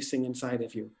I'm releasing inside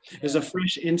of you. There's a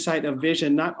fresh insight of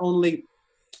vision, not only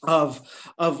of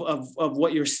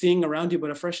what you're seeing around you, but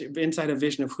a fresh insight of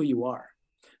vision of who you are.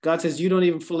 God says you don't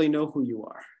even fully know who you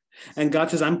are. And God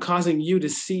says, I'm causing you to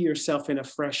see yourself in a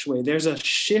fresh way. There's a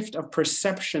shift of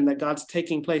perception that God's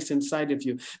taking place inside of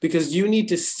you, because you need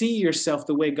to see yourself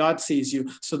the way God sees you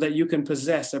so that you can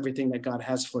possess everything that God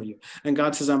has for you. And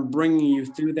God says, I'm bringing you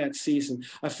through that season.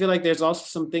 I feel like there's also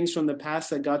some things from the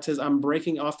past that God says, I'm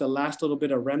breaking off the last little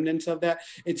bit of remnants of that.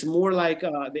 It's more like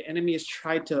the enemy has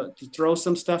tried to throw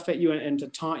some stuff at you and to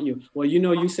taunt you. Well,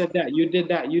 you said that, you did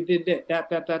that, you did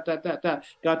that.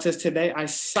 God says, today I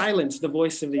silence the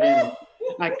voice of the enemy.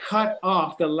 I cut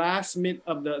off the last minute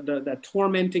of the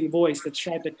tormenting voice that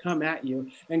tried to come at you.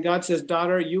 And God says,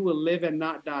 daughter, you will live and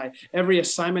not die. Every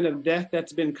assignment of death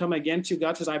that's been come against you,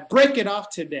 God says, I break it off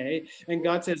today. And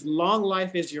God says, long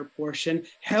life is your portion.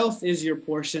 Health is your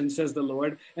portion, says the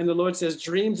Lord. And the Lord says,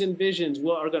 dreams and visions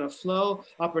are going to flow.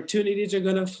 Opportunities are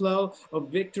going to flow.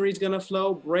 Victory is going to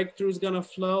flow. Breakthrough is going to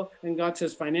flow. And God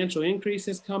says, financial increase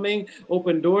is coming.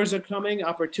 Open doors are coming.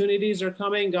 Opportunities are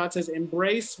coming. God says,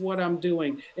 embrace what I'm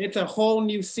doing. It's a whole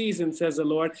new season, says the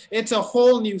Lord. It's a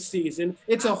whole new season.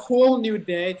 It's a whole new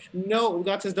day. No,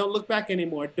 God says, don't look back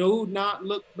anymore. Do not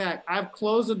look back. I've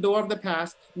closed the door of the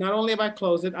past. Not only have I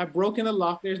closed it, I've broken the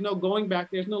lock. There's no going back.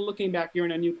 There's no looking back. You're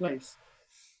in a new place.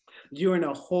 You're in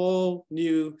a whole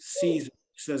new season,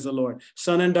 says the Lord.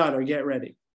 Son and daughter, get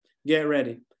ready. Get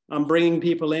ready. I'm bringing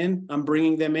people in. I'm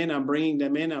bringing them in. I'm bringing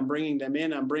them in. I'm bringing them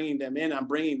in. I'm bringing them in. I'm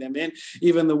bringing them in.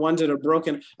 Even the ones that are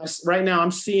broken. Right now,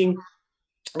 I'm seeing.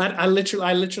 I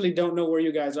literally don't know where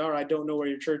you guys are. I don't know where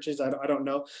your church is. I don't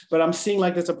know, but I'm seeing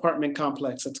like this apartment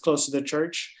complex that's close to the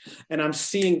church, and I'm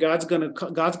seeing God's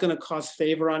gonna cause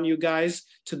favor on you guys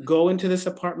to go into this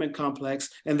apartment complex,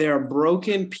 and there are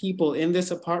broken people in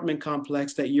this apartment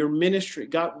complex that your ministry,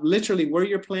 God, literally where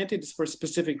you're planted is for a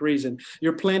specific reason.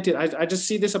 You're planted. I just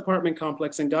see this apartment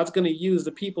complex, and God's gonna use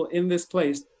the people in this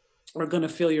place are going to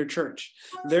fill your church.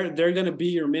 They're going to be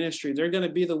your ministry. They're going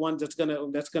to be the ones that's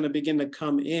going to begin to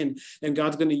come in, and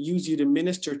God's going to use you to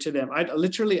minister to them.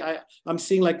 I'm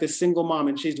seeing like this single mom,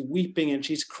 and she's weeping and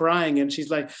she's crying and she's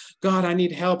like, God, I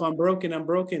need help. I'm broken.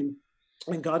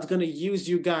 And God's going to use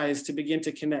you guys to begin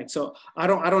to connect. So I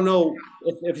don't know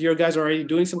if your guys are already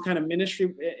doing some kind of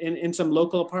ministry in some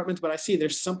local apartments, but I see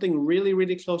there's something really,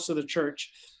 really close to the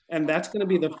church, and that's going to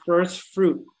be the first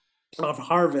fruit of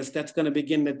harvest that's going to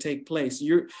begin to take place.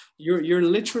 You're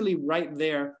literally right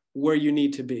there where you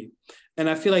need to be. And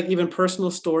I feel like even personal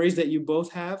stories that you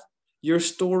both have, your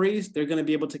stories, they're going to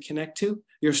be able to connect to.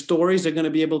 Your stories, they're going to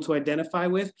be able to identify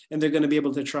with, and they're going to be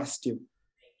able to trust you.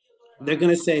 They're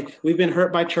going to say, we've been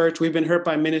hurt by church, we've been hurt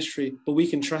by ministry, but we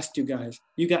can trust you guys.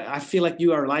 I feel like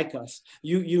you are like us.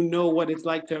 You know what it's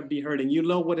like to be hurting. You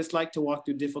know what it's like to walk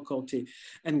through difficulty.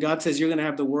 And God says, you're going to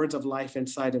have the words of life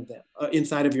inside of them,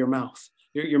 inside of your mouth.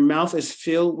 Your mouth is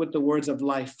filled with the words of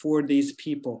life for these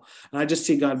people. And I just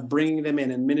see God bringing them in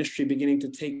and ministry beginning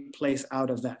to take place out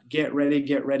of that. Get ready,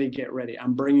 get ready, get ready.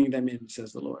 I'm bringing them in,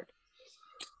 says the Lord.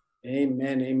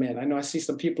 Amen, amen. I know I see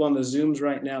some people on the Zooms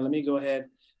right now. Let me go ahead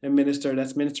and minister.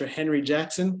 That's Minister Henry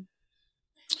Jackson.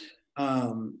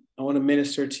 I want to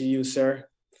minister to you, sir.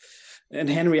 And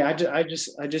Henry, I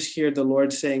just hear the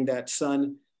Lord saying that,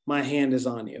 son, my hand is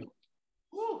on you.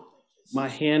 My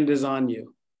hand is on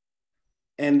you.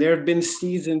 And there have been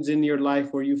seasons in your life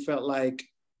where you felt like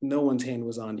no one's hand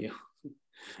was on you.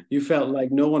 You felt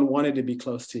like no one wanted to be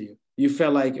close to you. You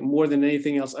felt like more than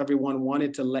anything else, everyone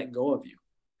wanted to let go of you.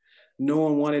 No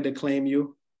one wanted to claim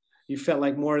you. You felt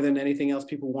like more than anything else,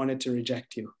 people wanted to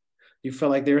reject you. You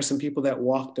felt like there are some people that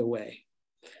walked away.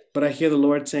 But I hear the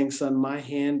Lord saying, son, my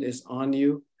hand is on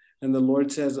you. And the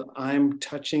Lord says, I'm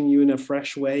touching you in a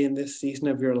fresh way in this season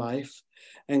of your life.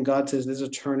 And God says, there's a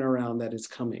turnaround that is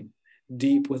coming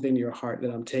deep within your heart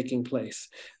that I'm taking place.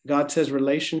 God says,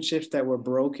 relationships that were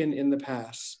broken in the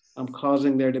past, I'm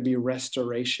causing there to be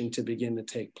restoration to begin to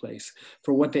take place.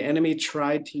 For what the enemy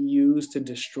tried to use to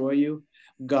destroy you,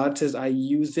 God says, I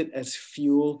use it as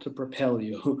fuel to propel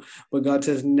you. But God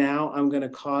says, now I'm going to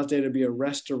cause there to be a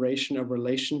restoration of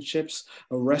relationships,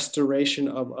 a restoration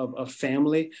of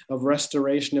family, a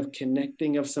restoration of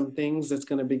connecting of some things that's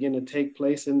going to begin to take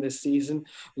place in this season.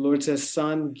 The Lord says,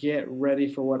 son, get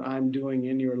ready for what I'm doing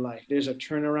in your life. There's a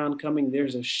turnaround coming.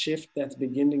 There's a shift that's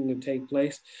beginning to take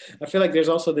place. I feel like there's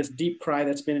also this deep cry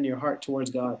that's been in your heart towards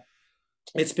God.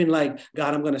 It's been like,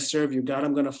 God, I'm going to serve you. God,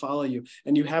 I'm going to follow you.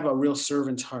 And you have a real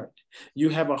servant's heart. You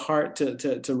have a heart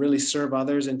to really serve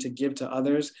others and to give to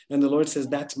others. And the Lord says,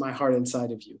 that's my heart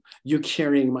inside of you. You're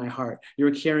carrying my heart.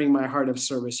 You're carrying my heart of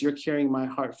service. You're carrying my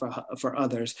heart for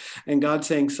others. And God's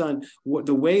saying, son,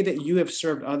 the way that you have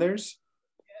served others,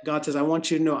 God says, I want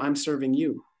you to know I'm serving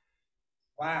you.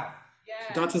 Wow.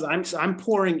 Yes. God says, I'm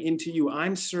pouring into you.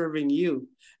 I'm serving you.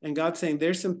 And God's saying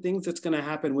there's some things that's going to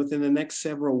happen within the next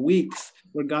several weeks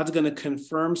where God's going to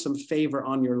confirm some favor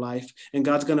on your life. And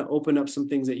God's going to open up some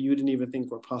things that you didn't even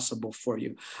think were possible for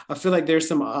you. I feel like there's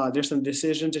some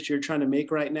decisions that you're trying to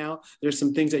make right now. There's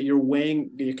some things that you're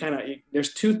weighing.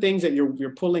 There's two things that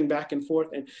you're pulling back and forth.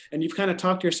 And you've kind of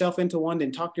talked yourself into one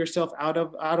and talked yourself out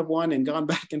of one and gone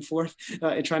back and forth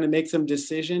and trying to make some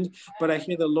decisions. But I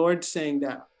hear the Lord saying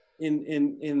that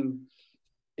in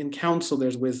counsel,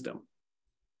 there's wisdom.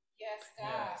 Yes, God.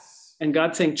 Yes. And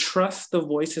God's saying, trust the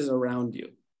voices around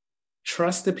you.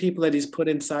 Trust the people that he's put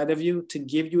inside of you to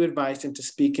give you advice and to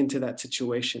speak into that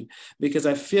situation. Because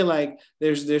I feel like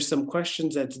there's some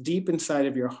questions that's deep inside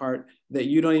of your heart that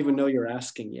you don't even know you're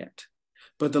asking yet.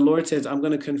 But the Lord says, I'm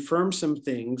going to confirm some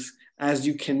things as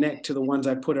you connect to the ones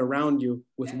I put around you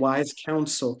with wise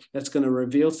counsel that's going to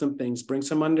reveal some things, bring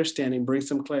some understanding, bring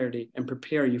some clarity, and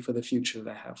prepare you for the future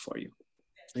that I have for you.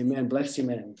 Amen. Bless you,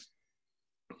 man.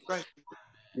 Right.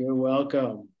 You're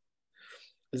welcome.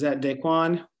 Is that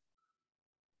Daquan?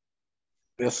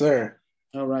 Yes, sir.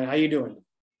 All right. How you doing?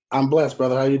 I'm blessed,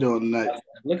 brother. How you doing tonight?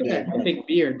 Look at that big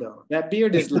beard, though. That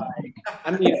beard is like,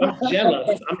 I mean, I'm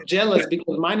jealous. I'm jealous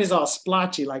because mine is all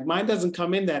splotchy. Like mine doesn't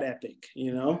come in that epic,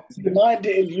 you know? See, mine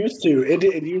didn't used to. It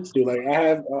didn't used to. Like I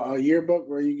have a yearbook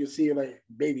where you can see like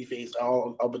baby face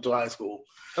all up until high school.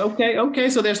 Okay.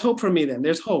 So there's hope for me then.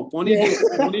 There's hope. When do you do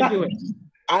it? When do you do it?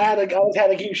 I always had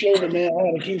to keep shaving, man. I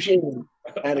had to keep shaving.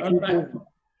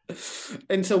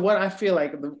 And so what I feel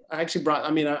like, I actually brought,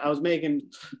 I mean, I was making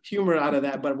humor out of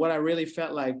that, but what I really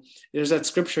felt like, there's that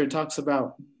scripture, it talks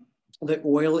about the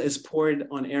oil is poured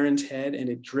on Aaron's head and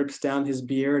it drips down his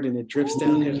beard and it drips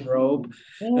down his robe.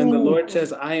 And the Lord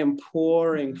says, I am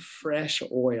pouring fresh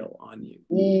oil on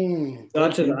you.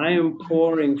 God says, I am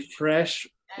pouring fresh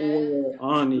oil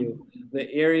on you. The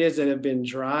areas that have been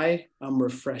dry, I'm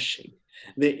refreshing.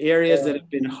 The areas that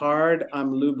have been hard,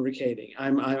 I'm lubricating.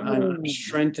 I'm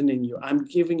strengthening you. I'm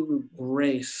giving you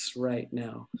grace right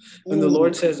now. And the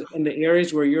Lord says, in the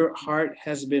areas where your heart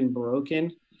has been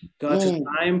broken, God says,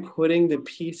 I'm putting the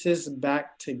pieces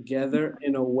back together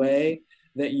in a way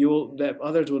that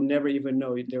others will never even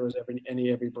know there was ever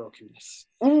any brokenness.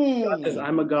 God says,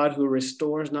 I'm a God who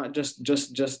restores, not just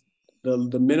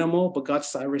the minimal, but God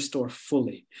says, I restore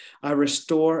fully. I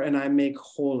restore and I make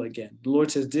whole again. The Lord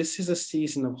says, this is a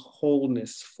season of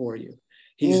wholeness for you.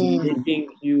 He's making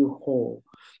you whole.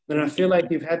 And I feel like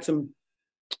you've had some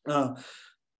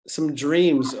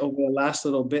dreams over the last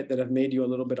little bit that have made you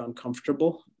a little bit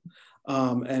uncomfortable.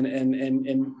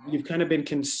 And you've kind of been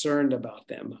concerned about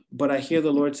them. But I hear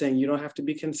the Lord saying, you don't have to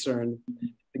be concerned.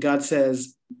 God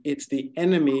says it's the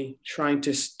enemy trying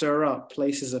to stir up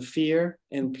places of fear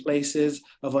and places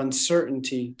of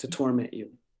uncertainty to torment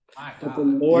you. But the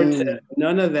Lord said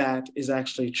none of that is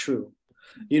actually true.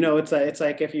 You know, it's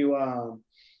like if you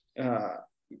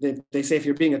they say if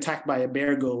you're being attacked by a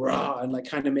bear, go raw and like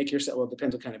kind of make yourself, well, it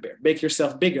depends what kind of bear, make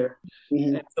yourself bigger.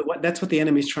 And so that's what the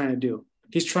enemy's trying to do.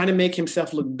 He's trying to make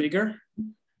himself look bigger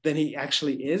than he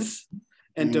actually is.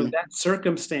 And so that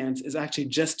circumstance is actually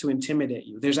just to intimidate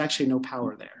you. There's actually no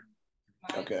power there.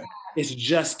 Okay. It's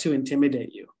just to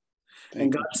intimidate you.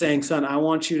 And God's saying, son, I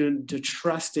want you to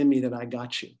trust in me that I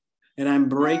got you. And I'm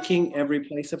breaking every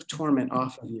place of torment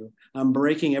off of you. I'm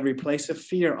breaking every place of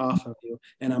fear off of you.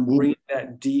 And I'm bringing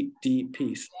that deep, deep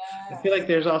peace. I feel like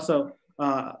there's also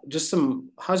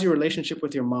how's your relationship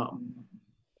with your mom?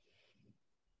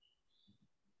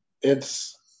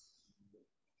 That's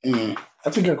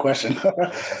a good question.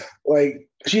 Like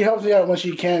she helps me out when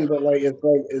she can, but I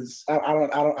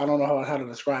don't know how to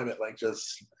describe it. Like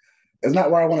just it's not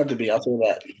where I want it to be. I'll say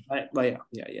that.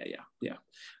 Yeah.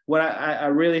 What I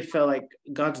really felt like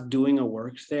God's doing a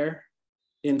work there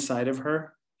inside of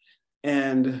her,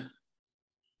 and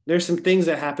there's some things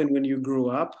that happened when you grew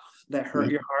up that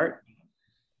hurt your heart,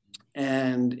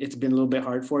 and it's been a little bit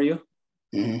hard for you.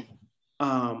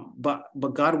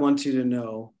 But God wants you to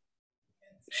know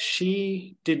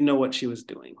she didn't know what she was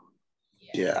doing.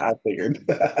 Yeah, I figured.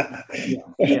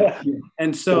 yeah.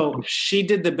 And so she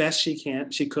did the best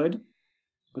she could.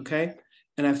 Okay.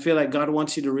 And I feel like God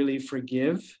wants you to really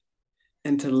forgive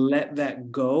and to let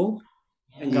that go.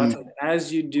 And God said,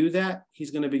 as you do that,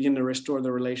 he's going to begin to restore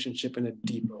the relationship in a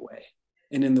deeper way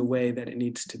and in the way that it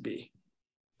needs to be.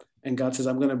 And God says,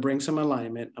 I'm going to bring some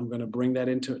alignment. I'm going to bring that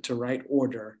into right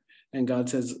order. And God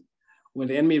says, when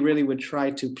the enemy really would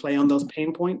try to play on those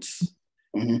pain points,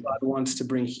 God wants to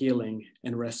bring healing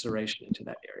and restoration into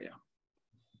that area.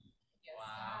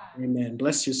 Wow. Amen.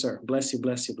 Bless you, sir. Bless you.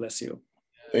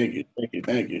 Thank you.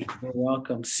 You're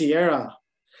welcome. Sierra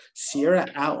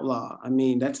Outlaw. I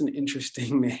mean, that's an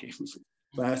interesting name.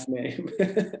 Last name.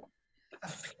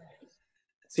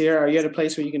 Sierra, are you at a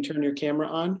place where you can turn your camera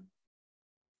on?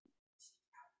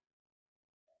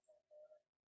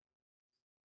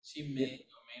 She may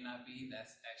or may not be.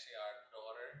 That's actually our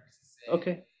daughter.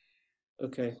 Okay.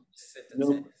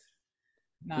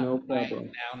 No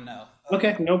problem. Now, no.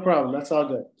 Okay, no problem. That's all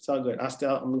good. It's all good. I'm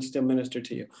gonna still minister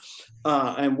to you.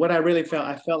 And what I really felt,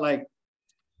 actually,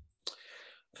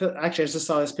 I just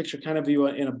saw this picture kind of you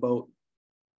in a boat,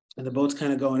 and the boat's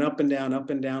kind of going up and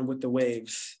down with the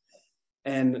waves.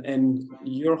 and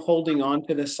you're holding on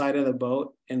to the side of the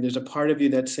boat, and there's a part of you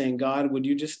that's saying, God, would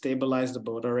you just stabilize the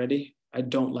boat already? I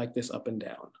don't like this up and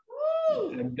down.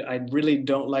 I really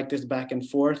don't like this back and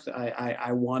forth.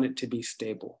 I want it to be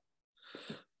stable.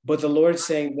 But the Lord's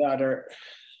saying, daughter,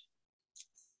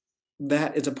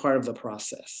 that is a part of the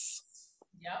process.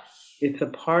 Yep. It's a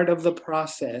part of the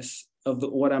process of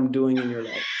what I'm doing in your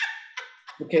life.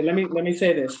 Okay, let me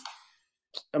say this.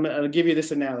 I'll give you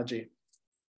this analogy.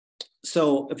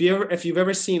 So if you've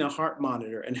ever seen a heart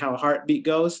monitor and how a heartbeat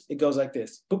goes, it goes like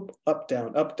this: boop, up,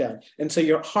 down, up, down. And so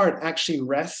your heart actually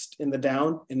rests in the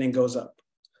down and then goes up.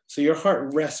 So your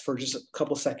heart rests for just a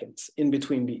couple seconds in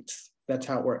between beats. That's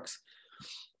how it works.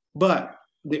 But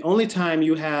the only time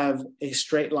you have a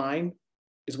straight line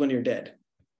is when you're dead.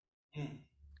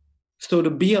 So to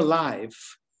be alive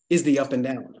is the up and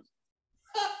down.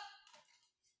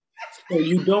 So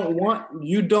you don't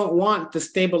want the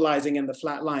stabilizing and the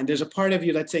flat line. There's a part of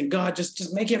you that's saying, God,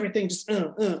 just make everything just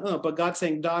But God's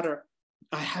saying, daughter,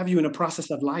 I have you in a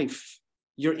process of life.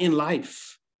 You're in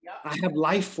life. Yep. I have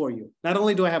life for you. Not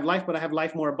only do I have life, but I have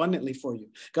life more abundantly for you.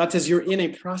 God says, you're in a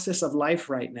process of life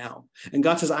right now. And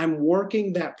God says, I'm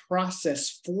working that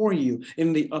process for you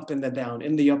in the up and the down,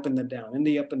 in the up and the down, in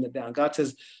the up and the down. God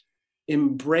says,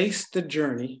 embrace the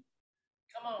journey.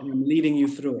 Come on. And I'm leading you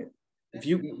through it.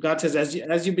 God says,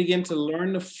 as you begin to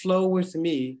learn to flow with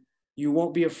me, you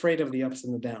won't be afraid of the ups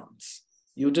and the downs.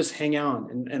 You'll just hang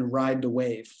on and ride the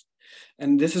wave.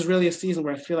 And this is really a season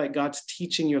where I feel like God's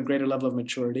teaching you a greater level of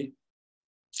maturity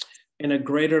and a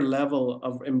greater level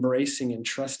of embracing and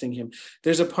trusting him.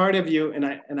 There's a part of you, and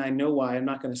I know why, I'm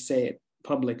not going to say it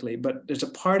publicly, but there's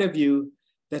a part of you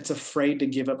that's afraid to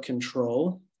give up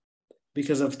control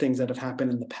because of things that have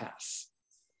happened in the past.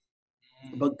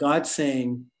 But God's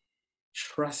saying,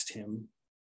 trust him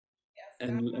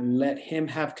and let him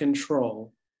have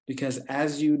control, because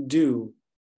as you do,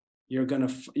 you're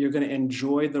gonna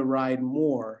enjoy the ride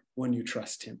more when you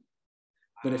trust him.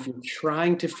 But if you're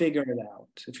trying to figure it out,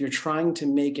 if you're trying to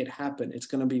make it happen, it's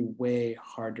gonna be way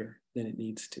harder than it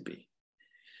needs to be.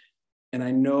 And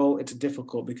I know it's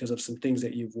difficult because of some things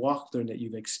that you've walked through and that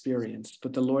you've experienced,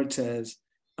 but the Lord says,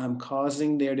 I'm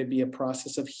causing there to be a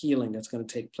process of healing that's going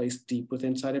to take place deep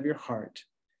within inside of your heart,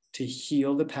 to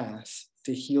heal the past,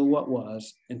 to heal what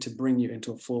was, and to bring you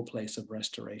into a full place of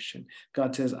restoration.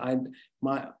 God says, I'm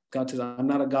not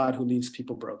a God who leaves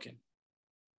people broken.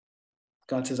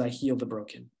 God says, I heal the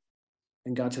broken.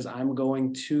 And God says, I'm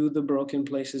going to the broken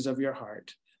places of your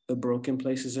heart, the broken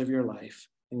places of your life.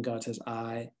 And God says,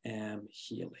 I am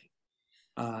healing.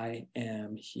 I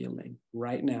am healing.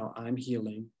 Right now, I'm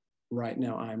healing. Right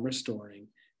now, I'm restoring.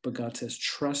 But God says,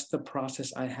 trust the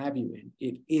process I have you in.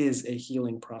 It is a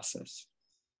healing process.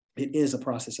 It is a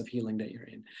process of healing that you're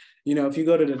in. You know, if you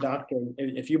go to the doctor,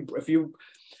 if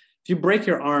you break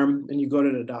your arm and you go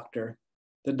to the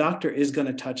doctor is going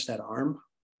to touch that arm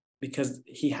because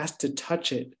he has to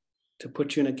touch it to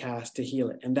put you in a cast to heal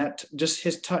it. And that just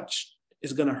his touch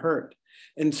is going to hurt.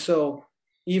 And so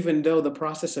even though the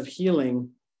process of healing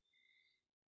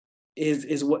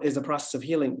is what is the process of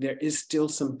healing, there is still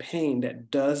some pain that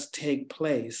does take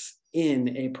place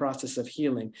in a process of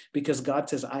healing, because God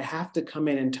says, I have to come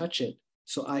in and touch it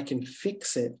so I can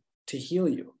fix it to heal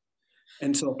you.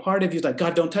 And so a part of you is like,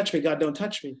 God, don't touch me. God, don't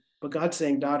touch me. But God's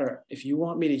saying, daughter, if you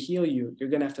want me to heal you, you're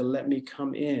going to have to let me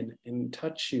come in and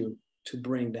touch you to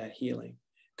bring that healing.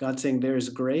 God's saying there is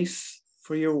grace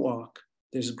for your walk.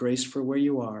 There's grace for where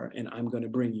you are. And I'm going to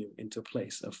bring you into a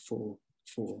place of full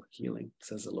healing,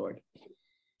 says the Lord.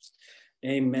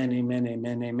 Amen, amen,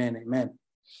 amen, amen, amen.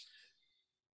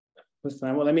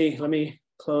 Listen, well, let me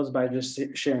close by just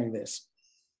sharing this.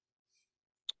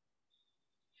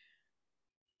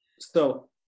 So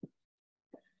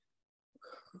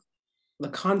the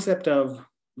concept of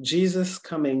Jesus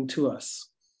coming to us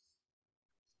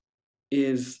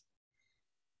is,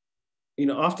 you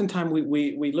know, oftentimes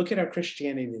we look at our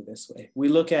Christianity this way. We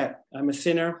look at, I'm a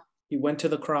sinner. He went to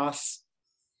the cross.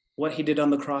 What he did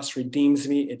on the cross redeems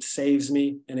me, it saves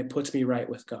me, and it puts me right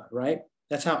with God, right?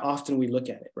 That's how often we look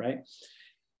at it, right?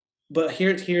 But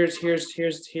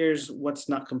here's what's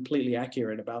not completely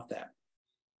accurate about that.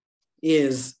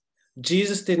 Is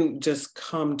Jesus didn't just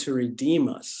come to redeem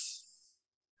us,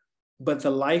 but the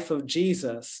life of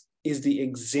Jesus is the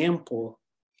example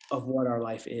of what our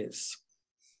life is.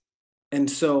 And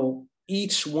so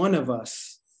each one of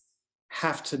us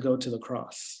have to go to the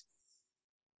cross.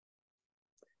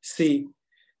 See,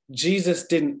 Jesus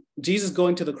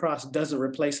going to the cross doesn't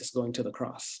replace us going to the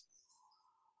cross.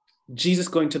 Jesus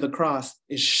going to the cross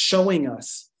is showing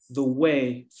us the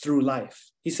way through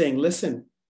life. He's saying, listen,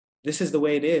 this is the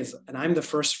way it is. And I'm the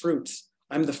first fruits.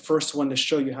 I'm the first one to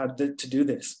show you how to do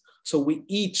this. So we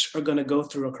each are going to go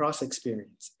through a cross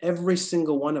experience. Every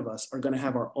single one of us are going to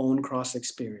have our own cross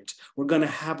experience. We're going to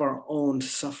have our own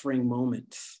suffering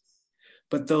moments.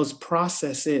 But those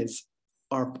processes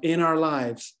are in our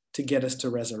lives to get us to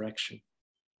resurrection.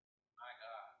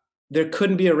 There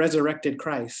couldn't be a resurrected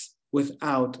Christ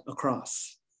without a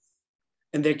cross.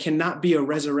 And there cannot be a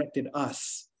resurrected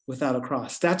us without a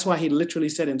cross. That's why he literally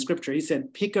said in scripture, he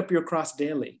said, pick up your cross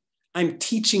daily. I'm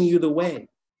teaching you the way.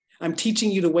 I'm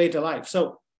teaching you the way to life.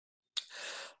 So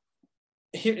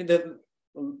here,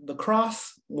 the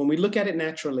cross, when we look at it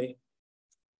naturally,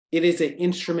 it is an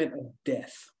instrument of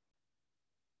death.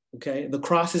 Okay, the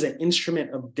cross is an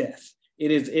instrument of death.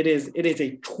 It is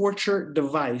a torture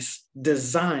device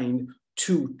designed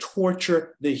to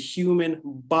torture the human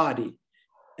body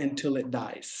until it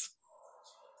dies.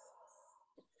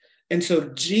 And so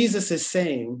Jesus is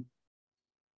saying,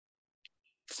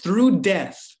 through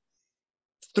death,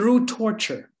 through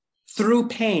torture, through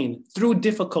pain, through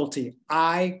difficulty,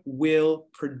 I will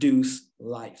produce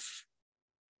life.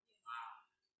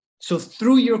 So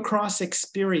through your cross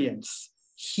experience,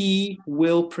 he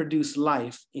will produce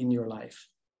life in your life.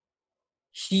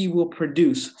 He will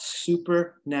produce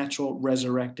supernatural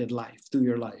resurrected life through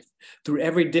your life. Through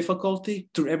every difficulty,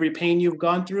 through every pain you've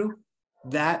gone through,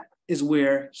 that is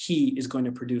where he is going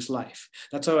to produce life.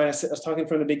 That's why I was talking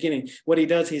from the beginning. What he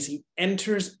does is he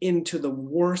enters into the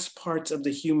worst parts of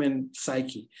the human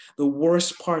psyche, the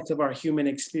worst parts of our human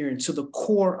experience, to the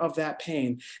core of that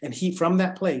pain. And he, from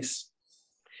that place,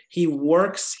 he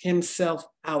works himself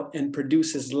out and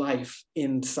produces life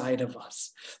inside of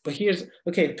us. But here's,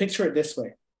 okay, picture it this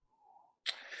way.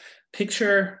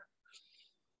 Let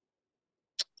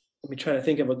me try to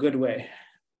think of a good way.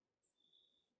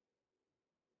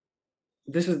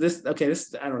 I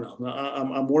don't know.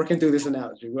 I'm working through this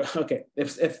analogy. Okay,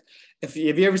 if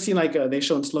you ever seen like they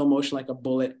show in slow motion like a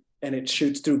bullet and it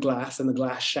shoots through glass and the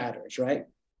glass shatters, right?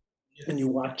 Yes. And you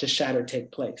watch the shatter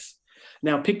take place.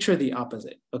 Now picture the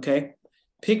opposite, okay?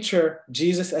 Picture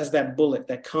Jesus as that bullet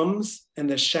that comes and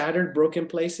the shattered, broken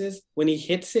places. When he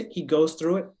hits it, he goes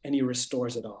through it and he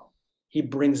restores it all. He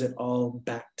brings it all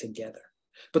back together.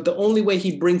 But the only way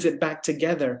he brings it back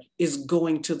together is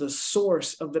going to the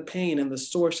source of the pain and the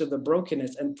source of the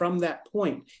brokenness. And from that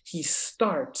point, he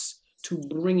starts to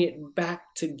bring it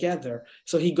back together.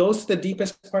 So he goes to the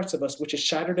deepest parts of us, which is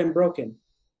shattered and broken.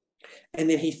 And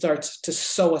then he starts to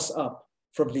sew us up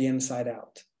from the inside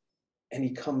out. And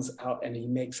he comes out and he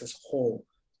makes us whole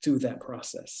through that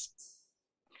process.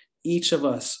 Each of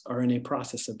us are in a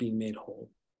process of being made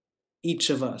whole. Each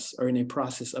of us are in a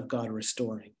process of God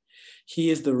restoring. He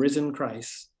is the risen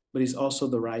Christ, but he's also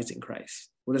the rising Christ.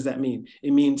 What does that mean?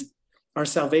 It means our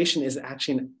salvation is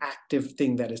actually an active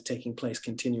thing that is taking place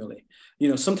continually. You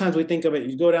know, sometimes we think of it,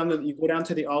 you go down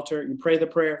to the altar, you pray the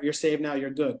prayer, you're saved now, you're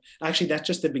good. Actually, that's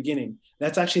just the beginning.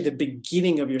 That's actually the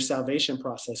beginning of your salvation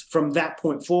process. From that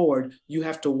point forward, you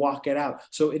have to walk it out.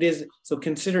 So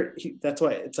consider, that's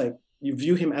why it's like, you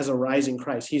view him as a rising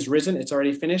Christ. He's risen, it's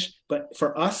already finished. But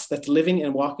for us that's living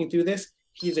and walking through this,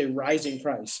 he's a rising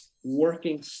Christ,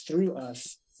 working through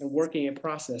us and working a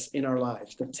process in our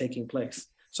lives that's taking place.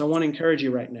 So I want to encourage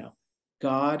you right now.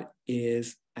 God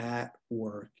is at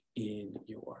work in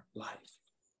your life.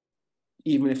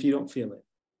 Even if you don't feel it,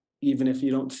 even if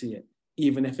you don't see it,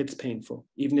 even if it's painful,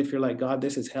 even if you're like, God,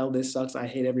 this is hell, this sucks, I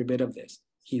hate every bit of this.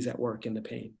 He's at work in the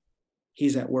pain.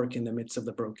 He's at work in the midst of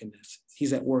the brokenness.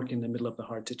 He's at work in the middle of the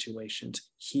hard situations.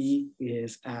 He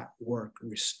is at work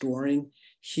restoring,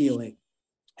 healing,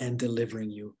 and delivering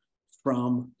you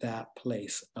from that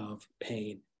place of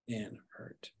pain and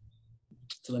hurt.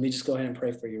 So let me just go ahead and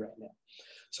pray for you right now.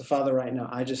 So Father, right now,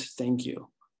 I just thank you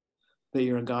that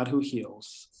you're a God who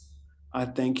heals. I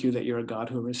thank you that you're a God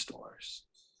who restores.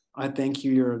 I thank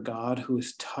you you're a God who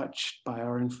is touched by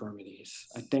our infirmities.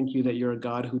 I thank you that you're a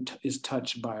God who is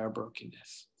touched by our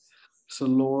brokenness. So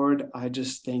Lord, I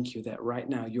just thank you that right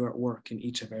now you're at work in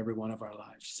each of every one of our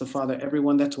lives. So Father,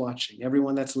 everyone that's watching,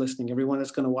 everyone that's listening, everyone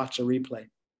that's going to watch a replay,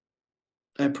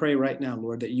 I pray right now,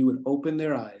 Lord, that you would open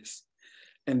their eyes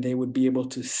and they would be able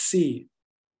to see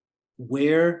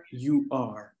where you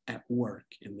are at work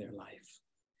in their life.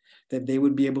 That they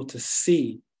would be able to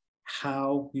see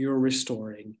how you're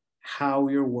restoring, how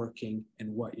you're working,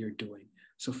 and what you're doing.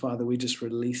 So Father, we just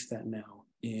release that now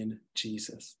in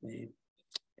Jesus' name.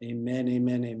 Amen,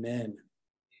 amen, amen.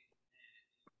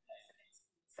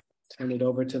 Turn it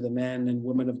over to the men and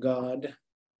women of God.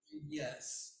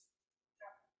 Yes.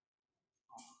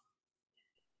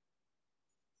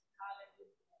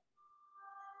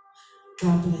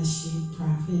 God bless you,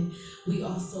 Prophet. We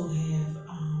also have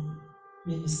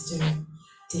Minister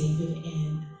David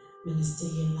and Minister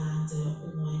Yolanda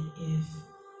on if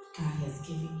God has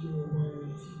given you a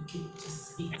word. If you could just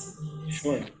speak to me this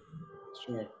Sure. morning.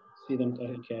 Sure. See them.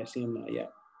 Okay, I see them now. Yeah.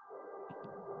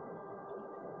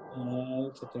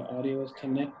 Looks like their audio is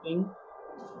connecting.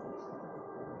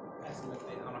 Ask them if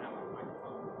they, I don't have my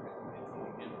microphone.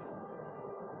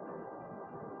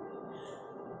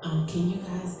 Can you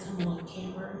guys come on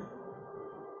camera?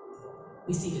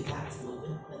 We see the dots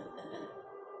moving.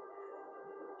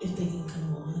 If they can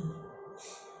come on.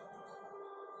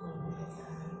 Glory to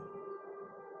God.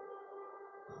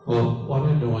 Well, while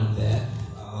they're doing that,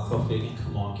 hopefully they can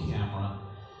come on camera.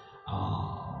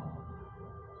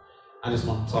 I just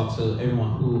want to talk to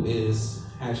everyone who is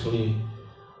actually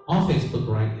on Facebook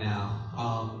right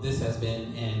now. This has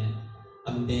been an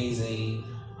amazing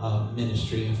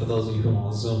ministry, and for those of you who are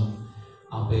on Zoom,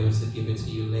 I'll be able to give it to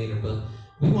you later. But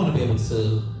we want to be able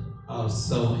to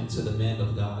sow into the man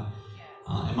of God.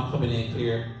 Am I coming in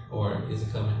clear, or is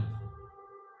it coming?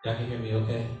 Y'all can hear me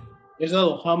okay? There's a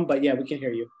little hum, but yeah, we can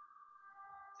hear you.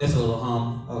 There's a little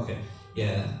hum. Okay.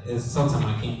 Yeah. Sometimes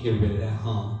I can't get rid of that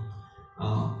hum.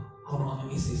 Hold on. Let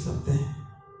me see something.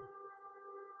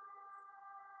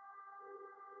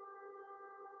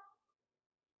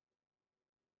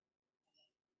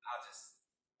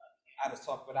 I'll just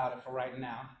talk without it for right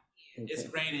now. Okay. It's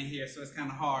raining here, so it's kind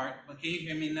of hard. But can you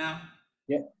hear me now?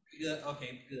 Yep. Good.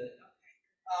 Okay. Good.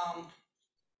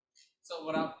 So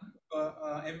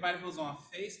everybody who's on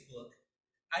Facebook,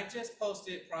 I just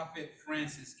posted Prophet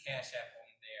Francis Cash App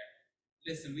on there.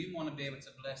 Listen, we want to be able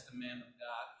to bless the man of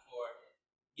God for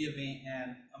giving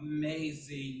an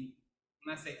amazing,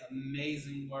 when I say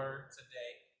amazing word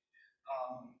today.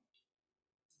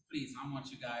 Please, I want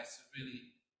you guys to really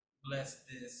bless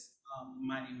this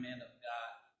mighty man of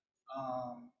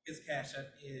God. His Cash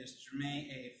App is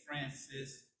Jermaine A.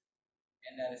 Francis,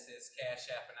 and that is his Cash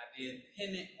App, and I did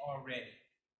pin it already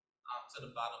to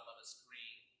the bottom of the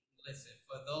screen. Listen,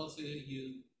 for those of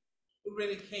you who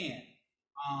really can,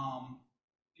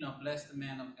 bless the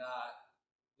man of God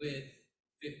with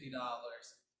 $50.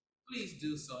 Please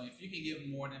do so. If you can give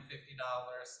more than $50,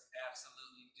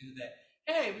 absolutely do that.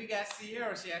 Hey, we got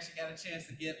Sierra. She actually got a chance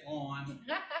to get on.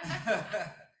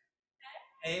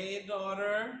 Hey,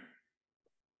 daughter.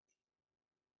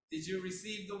 Did you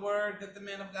receive the word that the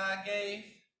man of God gave?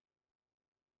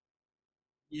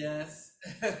 Yes.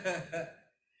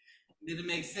 Did it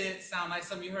make sense? Sound like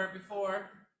something you heard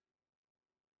before?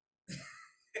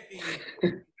 Yeah,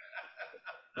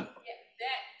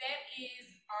 that is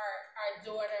our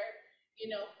daughter.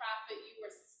 Prophet, you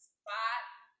were spot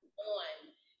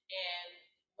on, and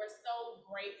we're so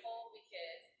grateful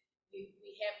because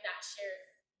we have not shared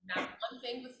not one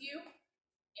thing with you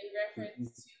in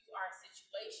reference to our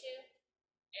situation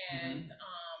and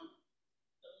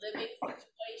the living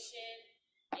situation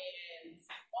and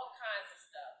all kinds of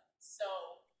stuff. So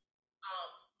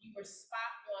you were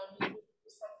spot on. We knew it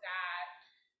was from God.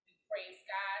 We praise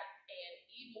God, and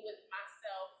even with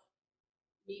myself,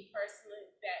 me personally,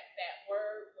 that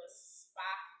word was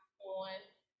spot on.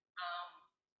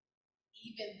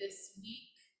 Even this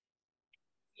week,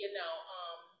 it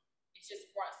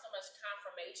just brought so much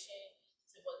confirmation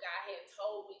to what God had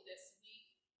told me this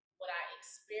week, what I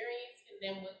experienced, and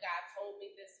then what God told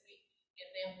me this week, and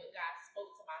then what God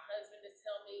spoke to my husband to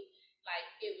tell me. Like,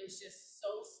 it was just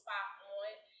so spot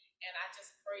on, and I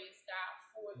just praise God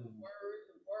for the word.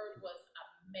 The word was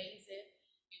amazing.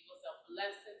 It was a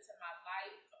blessing to my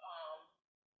life.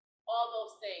 All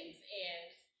those things,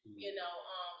 and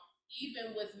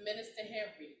even with Minister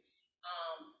Henry,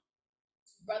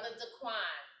 Brother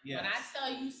Daquan, yes. When I tell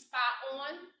you spot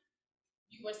on,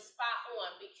 you were spot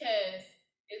on, because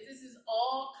this is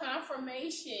all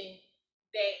confirmation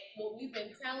that what we've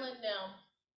been telling them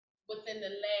within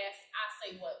the last,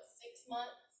 6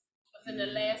 months? Within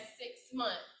the last 6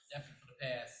 months. Definitely for the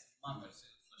past month or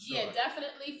two, for sure. Yeah,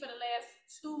 definitely for the last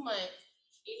 2 months.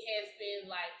 It has been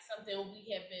like something we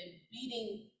have been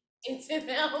beating into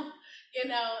them,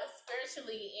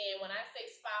 spiritually. And when I say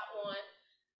spot on.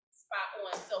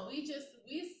 So we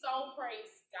so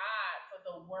praise God for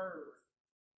the word.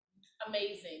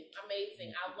 Amazing.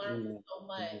 I learned so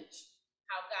much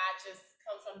how God just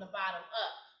comes from the bottom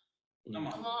up. Come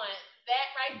on. That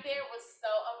right there was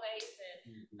so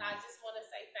amazing. So I just want to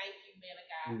say thank you, man of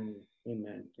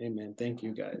God. Amen. Thank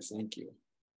you, guys. Thank you.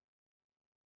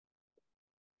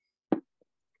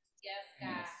 Yes,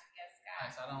 God. Right,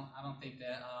 so I don't think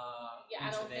that I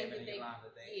don't think that they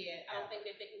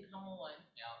can come on.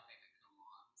 Yeah, I don't think they come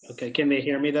on. Okay, can they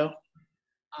hear me though?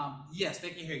 Yes,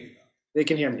 they can hear you though. They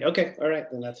can hear me. Okay, all right,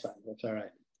 then that's fine. That's all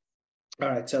right. All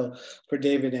right. So for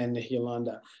David and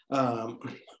Yolanda,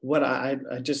 what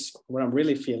what I'm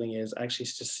really feeling is actually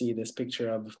to see this picture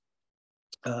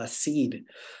of seed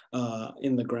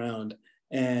in the ground.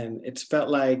 And it's felt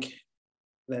like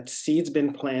that seed's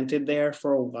been planted there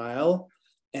for a while,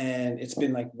 and it's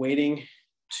been like waiting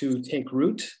to take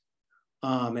root.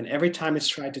 And every time it's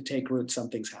tried to take root,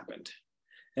 something's happened.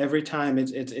 Every time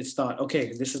it's thought,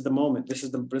 okay, this is the moment, this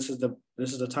is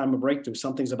the time of breakthrough,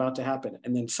 something's about to happen,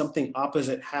 and then something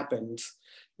opposite happens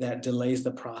that delays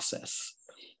the process.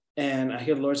 And I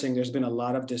hear the Lord saying there's been a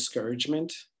lot of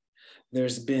discouragement.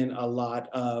 There's been a lot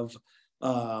of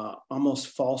almost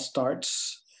false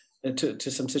starts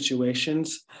to some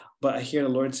situations. But I hear the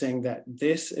Lord saying that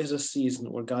this is a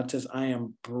season where God says, I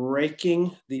am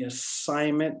breaking the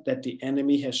assignment that the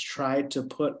enemy has tried to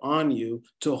put on you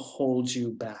to hold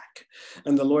you back.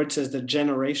 And the Lord says, the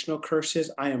generational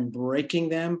curses, I am breaking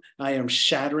them. I am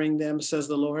shattering them, says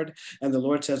the Lord. And the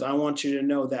Lord says, I want you to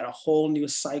know that a whole new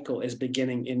cycle is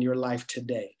beginning in your life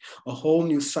today. A whole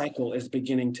new cycle is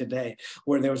beginning today,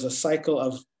 where there was a cycle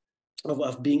of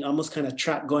being almost kind of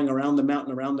trapped going around the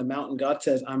mountain. God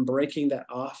says, I'm breaking that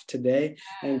off today.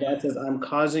 And God says, I'm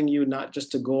causing you not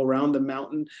just to go around the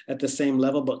mountain at the same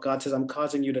level, but God says, I'm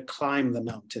causing you to climb the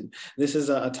mountain. This is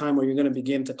a time where you're going to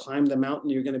begin to climb the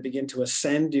mountain. You're going to begin to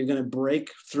ascend. You're going to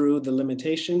break through the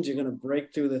limitations. You're going to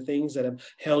break through the things that have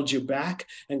held you back.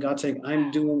 And God's saying, I'm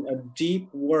doing a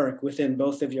deep work within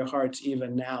both of your hearts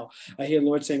even now. I hear the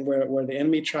Lord saying where the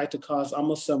enemy tried to cause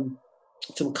almost some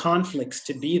conflicts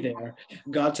to be there,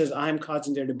 God says, I'm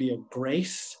causing there to be a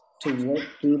grace to work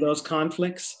through those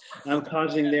conflicts. I'm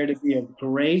causing there to be a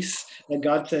grace that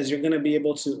God says you're going to be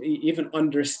able to even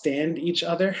understand each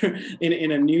other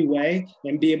in a new way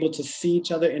and be able to see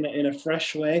each other in a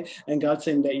fresh way. And God's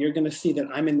saying that you're going to see that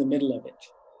I'm in the middle of it.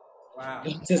 Wow.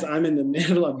 God says, I'm in the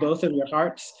middle of both of your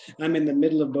hearts. I'm in the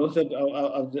middle of both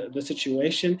of the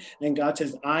situation. And God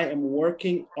says, I am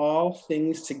working all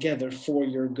things together for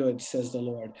your good, says the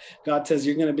Lord. God says,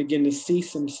 you're going to begin to see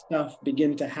some stuff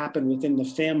begin to happen within the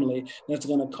family that's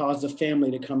going to cause the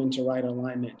family to come into right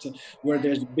alignment. Where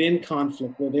there's been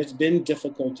conflict, where there's been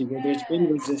difficulty, where there's been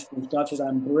resistance, God says,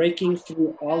 I'm breaking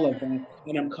through all of that.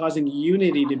 And I'm causing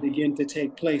unity to begin to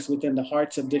take place within the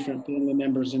hearts of different family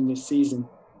members in this season.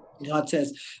 God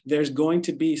says there's going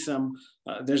to be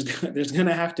there's going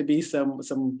to have to be some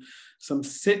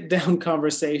sit down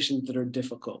conversations that are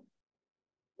difficult.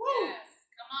 Yes,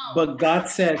 come on. But God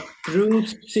said through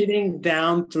sitting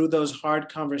down through those hard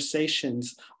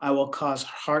conversations, I will cause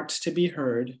hearts to be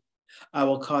heard. I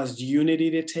will cause unity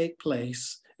to take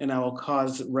place. And I will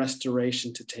cause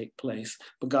restoration to take place.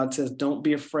 But God says, don't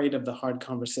be afraid of the hard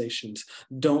conversations.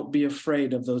 Don't be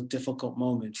afraid of those difficult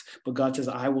moments. But God says,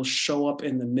 I will show up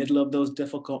in the middle of those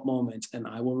difficult moments, and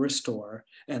I will restore,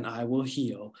 and I will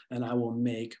heal, and I will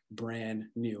make brand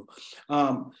new.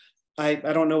 I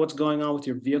don't know what's going on with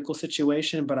your vehicle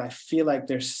situation, but I feel like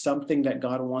there's something that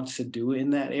God wants to do in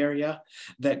that area,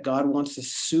 that God wants to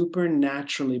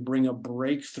supernaturally bring a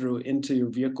breakthrough into your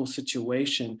vehicle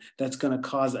situation that's going to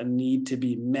cause a need to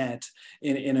be met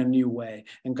in a new way.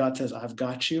 And God says, I've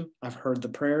got you. I've heard the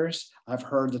prayers. I've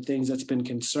heard the things that's been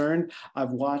concerned.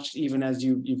 I've watched even as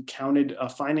you've counted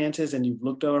finances and you've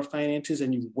looked over finances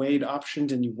and you've weighed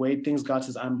options and you've weighed things. God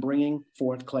says, I'm bringing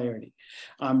forth clarity.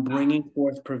 I'm bringing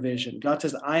forth provision. God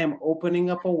says, I am opening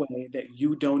up a way that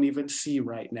you don't even see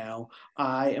right now.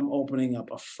 I am opening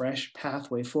up a fresh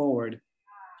pathway forward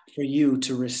for you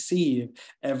to receive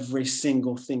every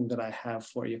single thing that I have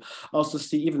for you. Also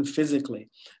see, even physically,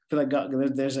 I feel like God,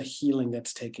 there's a healing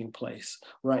that's taking place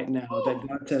right now, that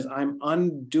God says, I'm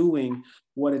undoing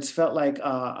what it's felt like,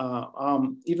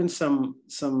 even some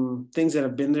things that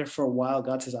have been there for a while.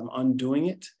 God says, I'm undoing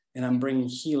it, and I'm bringing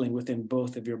healing within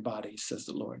both of your bodies, says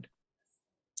the Lord.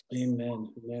 Amen.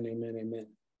 Amen. Amen. Amen.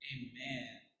 Amen.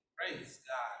 Praise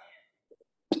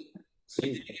God. So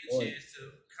you didn't get a chance to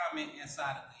comment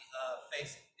inside of the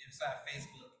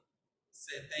Facebook.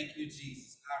 Said, thank you,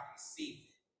 Jesus. I receive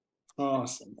it.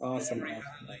 Awesome. Awesome. Hallelujah.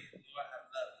 Lord, I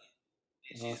love you.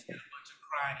 And she just got a bunch of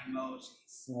crying emojis.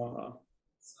 So, wow.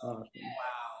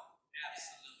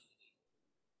 Absolutely.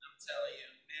 I'm telling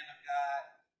you, man of God.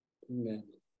 Amen.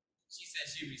 She said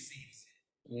she receives it.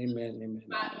 Amen. Amen.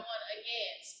 Spot on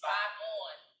again. Spot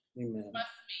on. Amen.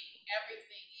 Trust me,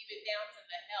 everything, even down to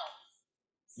the health.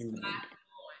 Spot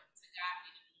on. To God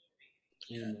be the glory.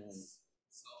 Amen.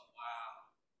 So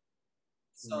wow.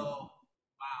 So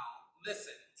wow.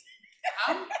 Listen,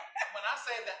 when I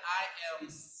say that I am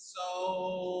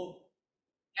so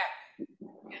happy.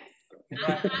 Yes.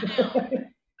 I am.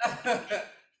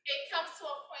 It comes to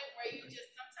a point where you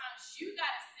just sometimes you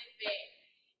gotta sit back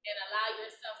and allow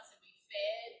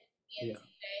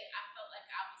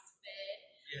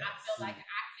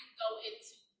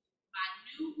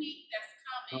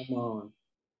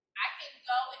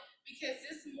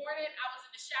morning, I was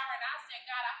in the shower and I said,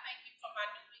 God, I thank you for my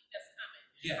new week that's coming.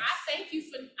 Yes. I thank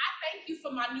you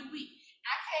for my new week.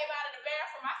 I came out of the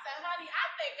bathroom. I said, honey, I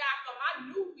thank God for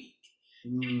my new week.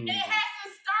 It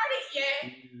hasn't started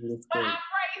yet, but I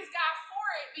praise God for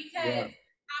it because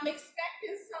I'm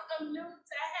expecting something new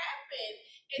to happen.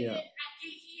 And then I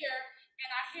get here and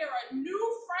I hear a new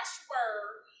fresh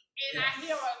word, and I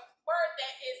hear a word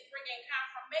that is bringing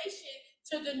confirmation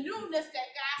to the newness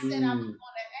that God said I was going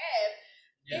to have.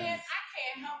 And I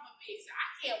can't help but be excited. I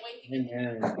can't wait to get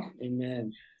there.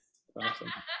 Amen. Awesome.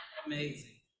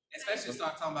 Amazing. Especially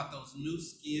start talking about those new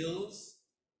skills,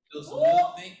 those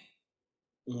new things.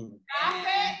 I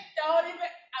said, don't even.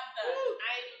 I'm done. I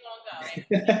ain't even gonna go.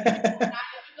 Not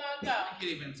even gonna go. We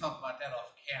can't even talk about that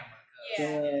off camera.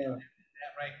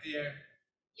 That right there.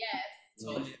 Yes.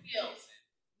 Totally.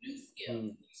 New skills.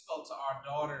 You spoke to our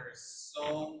daughters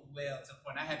so well to the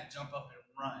point I had to jump up and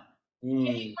run.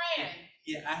 Yeah, he ran.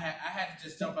 Yeah, I had to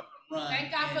just jump up and run.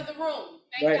 Thank God for the room.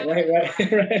 Right.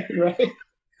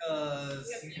 Because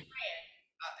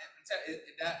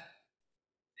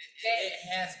it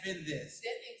has been this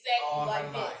exactly all like her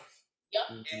this. life. Yep.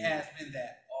 It has been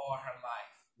that all her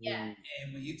life. Yeah. And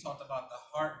when you talked about the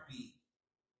heartbeat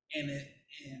and the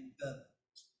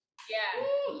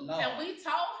and we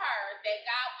told her that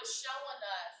God was showing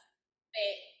us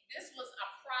that this was a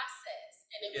process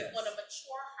and it was going to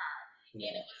mature her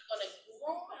and it was going to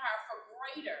groom her for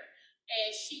greater.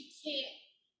 And she can't,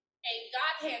 and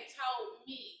God had told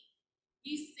me,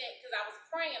 he said, because I was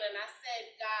praying and I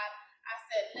said, God, I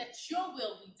said, let your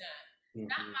will be done.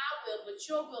 Not my will, but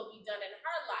your will be done in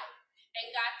her life. And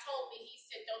God told me, he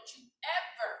said, don't you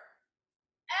ever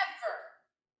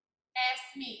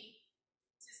ask me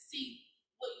to see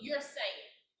what you're saying.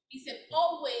 He said,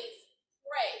 always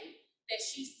pray that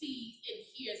she sees and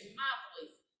hears my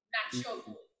voice, not your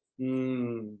voice.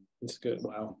 That's good.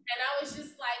 Wow. And I was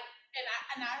just like, and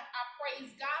I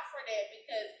praise God for that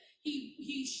because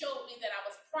he showed me that I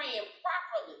was praying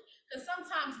properly. Because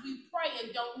sometimes we pray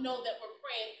and don't know that we're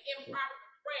praying improper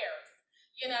prayers.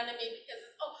 You know what I mean? Because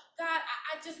it's, oh, God,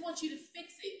 I just want you to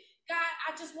fix it. God,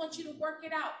 I just want you to work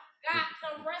it out. God,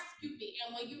 come rescue me.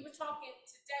 And when you were talking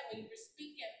today, when you were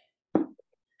speaking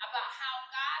about how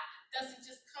God doesn't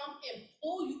just come and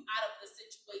pull you out of the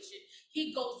situation,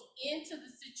 he goes into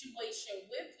the situation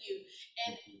with you.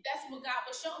 And that's what God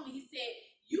was showing me. He said,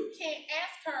 you can't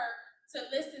ask her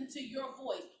to listen to your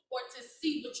voice or to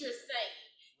see what you're saying.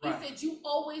 He said, you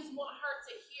always want her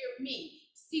to hear me,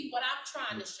 see what I'm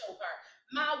trying to show her.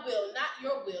 My will, not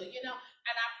your will, you know.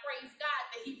 And I praise God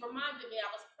that he reminded me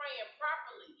I was praying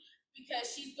properly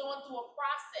because she's going through a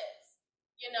process,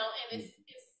 you know, and it's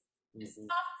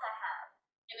tough for her.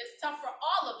 And it's tough for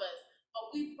all of us, but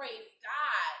we praise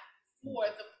God for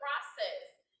the process.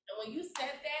 And when you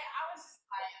said that, I was just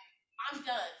like, I'm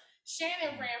done.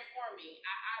 Shannon ran for me.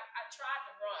 I tried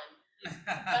to run,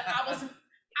 but I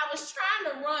was trying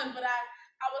to run, but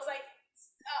I was like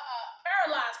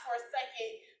paralyzed for a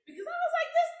second because I was like,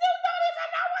 this dude don't even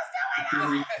know what's going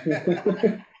on.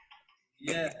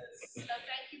 Yes. So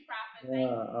thank you, Prophet.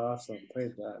 Awesome.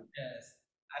 Praise God. Yes.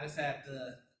 I just had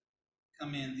to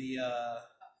come in the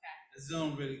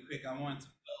Zoom really quick. I wanted to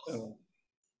post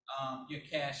your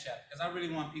Cash App because I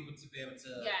really want people to be able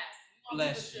to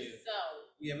bless you.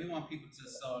 Yeah, we want people to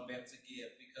sow and be able to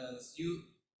give because you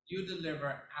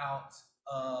deliver out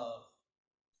of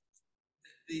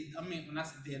when I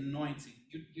say the anointing,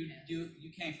 you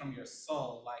came from your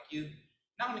soul. Like you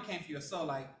not only came from your soul,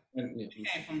 like you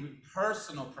came from a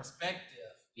personal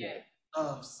perspective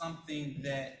of something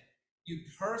that you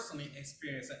personally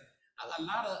experienced. A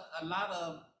lot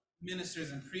of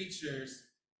ministers and preachers,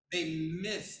 they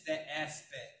miss that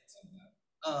aspect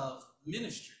of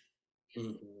ministry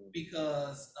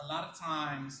because a lot of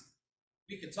times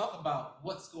we could talk about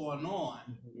what's going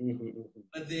on,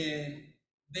 but then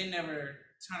they never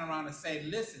turn around and say,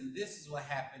 listen, this is what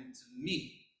happened to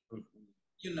me.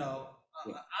 You know,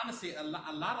 honestly, a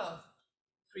lot of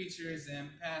preachers and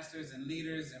pastors and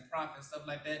leaders and prophets, stuff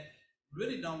like that,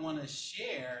 really don't want to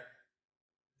share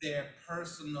their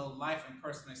personal life and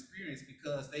personal experience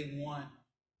because they want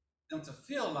them to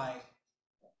feel like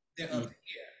they're up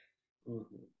here.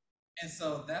 And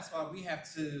so that's why we have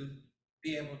to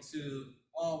be able to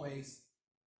always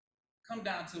come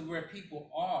down to where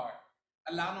people are,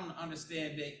 allow them to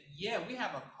understand that, yeah, we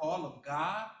have a call of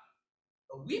God,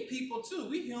 but we people too,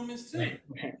 we humans too.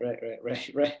 Right.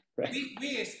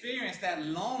 We experience that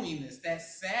loneliness, that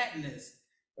sadness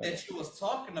that you was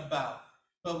talking about.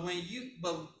 But when you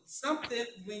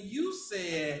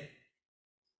said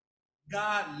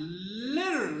God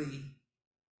literally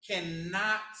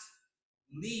cannot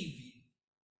leave you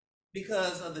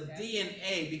because of the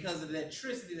DNA, because of the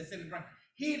electricity that's in the brain.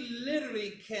 He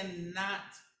literally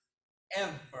cannot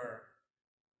ever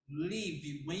leave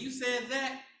you. When you said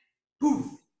that, poof.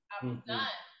 I was done.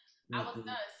 I was done.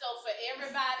 So for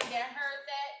everybody that heard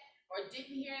that or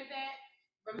didn't hear that,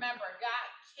 remember, God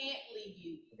can't leave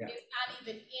you. Yeah. It's not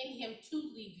even in him to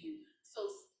leave you. So,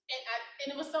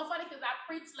 and it was so funny because I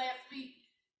preached last week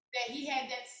that he had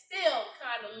that still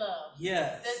kind of love.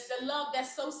 Yes. The love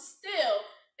that's so still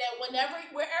that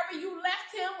wherever you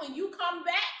left him, when you come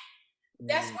back,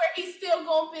 that's where he's still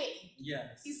going to be.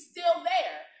 Yes. He's still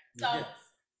there. So, yes.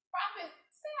 Prophet,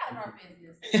 stay out of our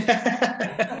business. Stay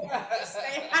out of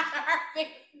our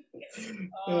business.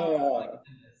 Oh, my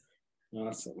goodness.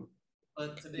 Awesome.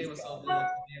 But today was so good.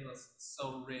 Today was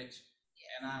so rich.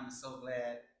 And I'm so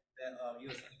glad that you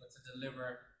was able to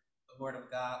deliver the word of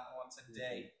God on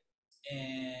today.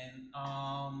 And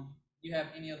you have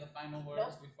any other final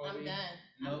words before I'm done.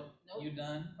 Nope. You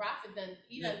done? Prophet done.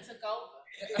 He done took over.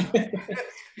 Listen,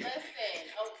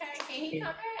 okay. Can he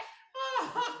come back?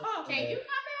 Can you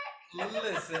come back?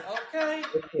 Listen, okay.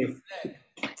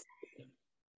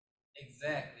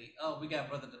 Exactly. Oh, we got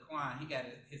Brother Daquan. He got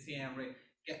his hand raised.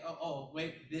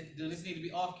 Wait. Do this need to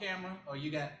be off camera, or are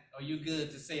you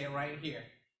good to say it right here?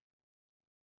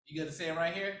 You good to say it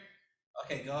right here?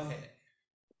 Okay, go ahead.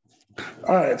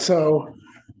 All right. So,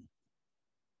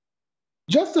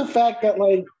 just the fact that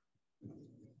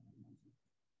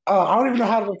I don't even know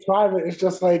how to describe it. It's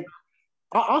just like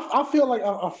I feel like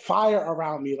a fire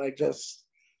around me, like just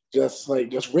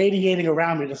radiating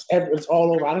around me. It's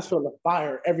all over. I just feel the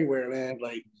fire everywhere, man.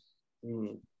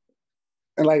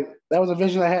 And that was a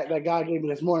vision I had that God gave me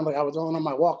this morning. Like I was on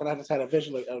my walk and I just had a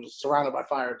vision. Like I was surrounded by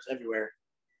fire just everywhere.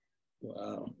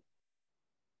 Wow.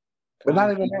 But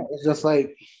not even that. It's just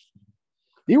like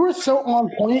you were so on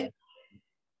point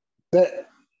that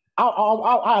I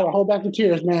had to hold back the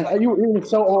tears, man. You were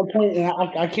so on point, and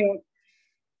I can't.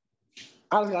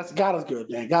 God is good,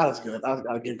 man. God is good. I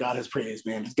gotta give God his praise,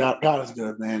 man. God is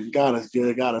good, man. God is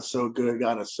good. God is so good.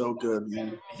 God is so good,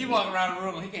 man. He walking around the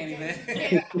room. He can't even.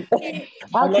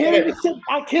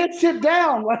 I can't sit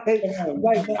down. Like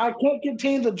I can't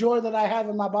contain the joy that I have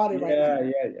in my body right now.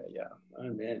 Yeah.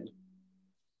 Amen.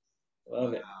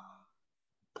 Love it.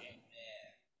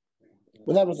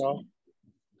 But that was all.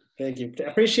 Thank you. I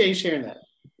appreciate you sharing that.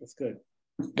 That's good.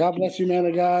 God bless you, man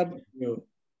of God. Thank you.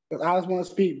 I just want to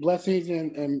speak blessings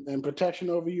and protection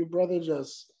over you, brother.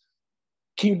 Just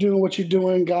keep doing what you're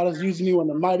doing. God is using you in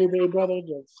a mighty way, brother.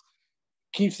 Just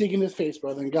keep seeking his face,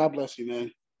 brother. And God bless you,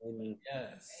 man. Amen.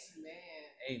 Yes.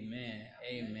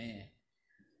 Amen.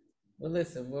 Well,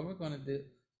 listen, what we're going to do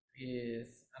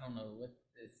is, I don't know what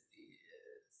this is.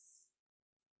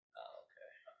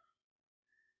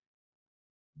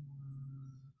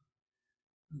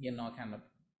 I'm getting all kind of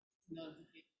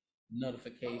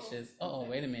notifications. Oh,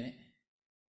 wait a minute.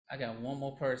 I got one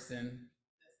more person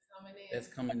that's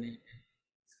coming in.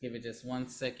 Let's give it just 1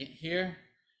 second here.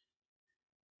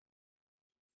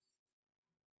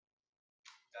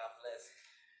 God bless.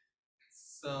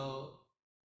 So,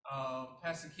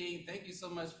 Pastor King, thank you so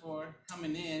much for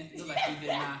coming in. It looked like he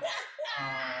did not.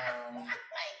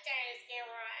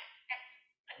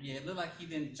 Yeah, it looked like he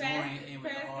didn't join in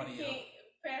with the audio.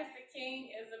 Pastor King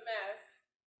is a mess.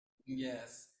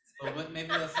 Yes. But maybe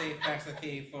we'll save Pastor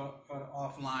King for the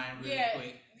offline really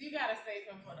quick. You gotta save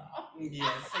him for the offline.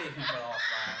 Yeah, save him for the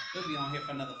offline. We'll be on here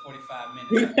for another 45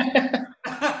 minutes.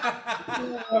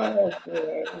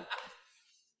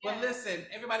 But listen,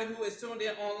 everybody who is tuned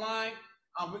in online,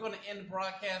 we're going to end the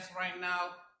broadcast right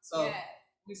now. So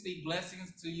we speak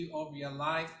blessings to you over your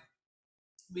life.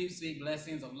 We speak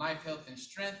blessings of life, health, and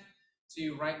strength to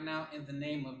you right now in the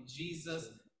name of Jesus.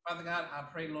 Father God, I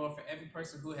pray, Lord, for every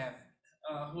person who have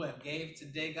gave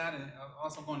today, God, and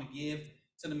also going to give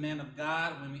to the man of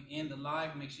God. When we end the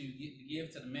live, make sure you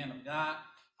give to the man of God.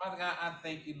 Father God, I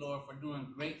thank you, Lord, for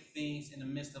doing great things in the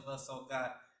midst of us, oh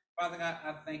God. Father God,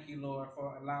 I thank you, Lord,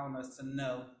 for allowing us to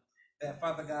know that,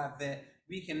 Father God, that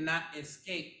we cannot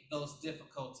escape those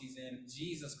difficulties, and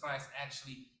Jesus Christ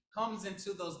actually comes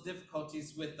into those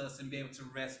difficulties with us and be able to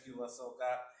rescue us, oh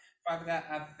God. Father God,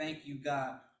 I thank you,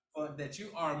 God, for that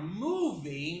you are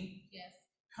moving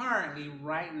currently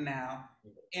right now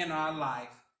in our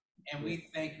life. And we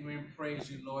thank you and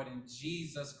praise you, Lord, in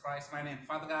Jesus Christ's mighty name.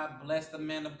 Father God, bless the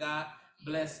man of God.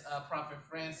 Bless Prophet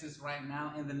Francis right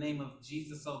now in the name of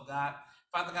Jesus, oh God.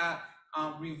 Father God,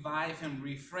 revive him,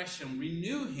 refresh him,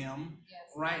 renew him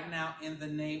right now in the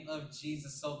name of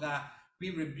Jesus, oh God.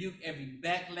 We rebuke every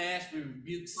backlash. We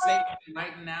rebuke Satan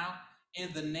right now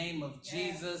in the name of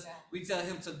Jesus. We tell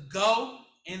him to go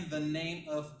in the name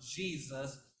of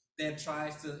Jesus, that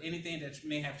tries to, anything that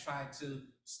may have tried to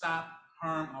stop,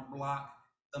 harm, or block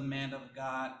the man of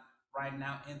God right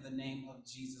now in the name of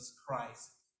Jesus Christ.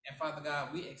 And Father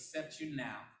God, we accept you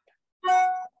now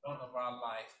of our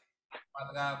life.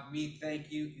 Father God, we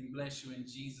thank you and bless you in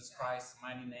Jesus Christ's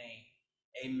mighty name.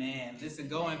 Amen. Listen,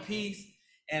 go in peace.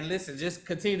 And listen, just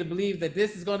continue to believe that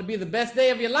this is going to be the best day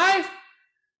of your life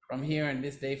from here and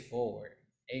this day forward.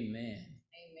 Amen.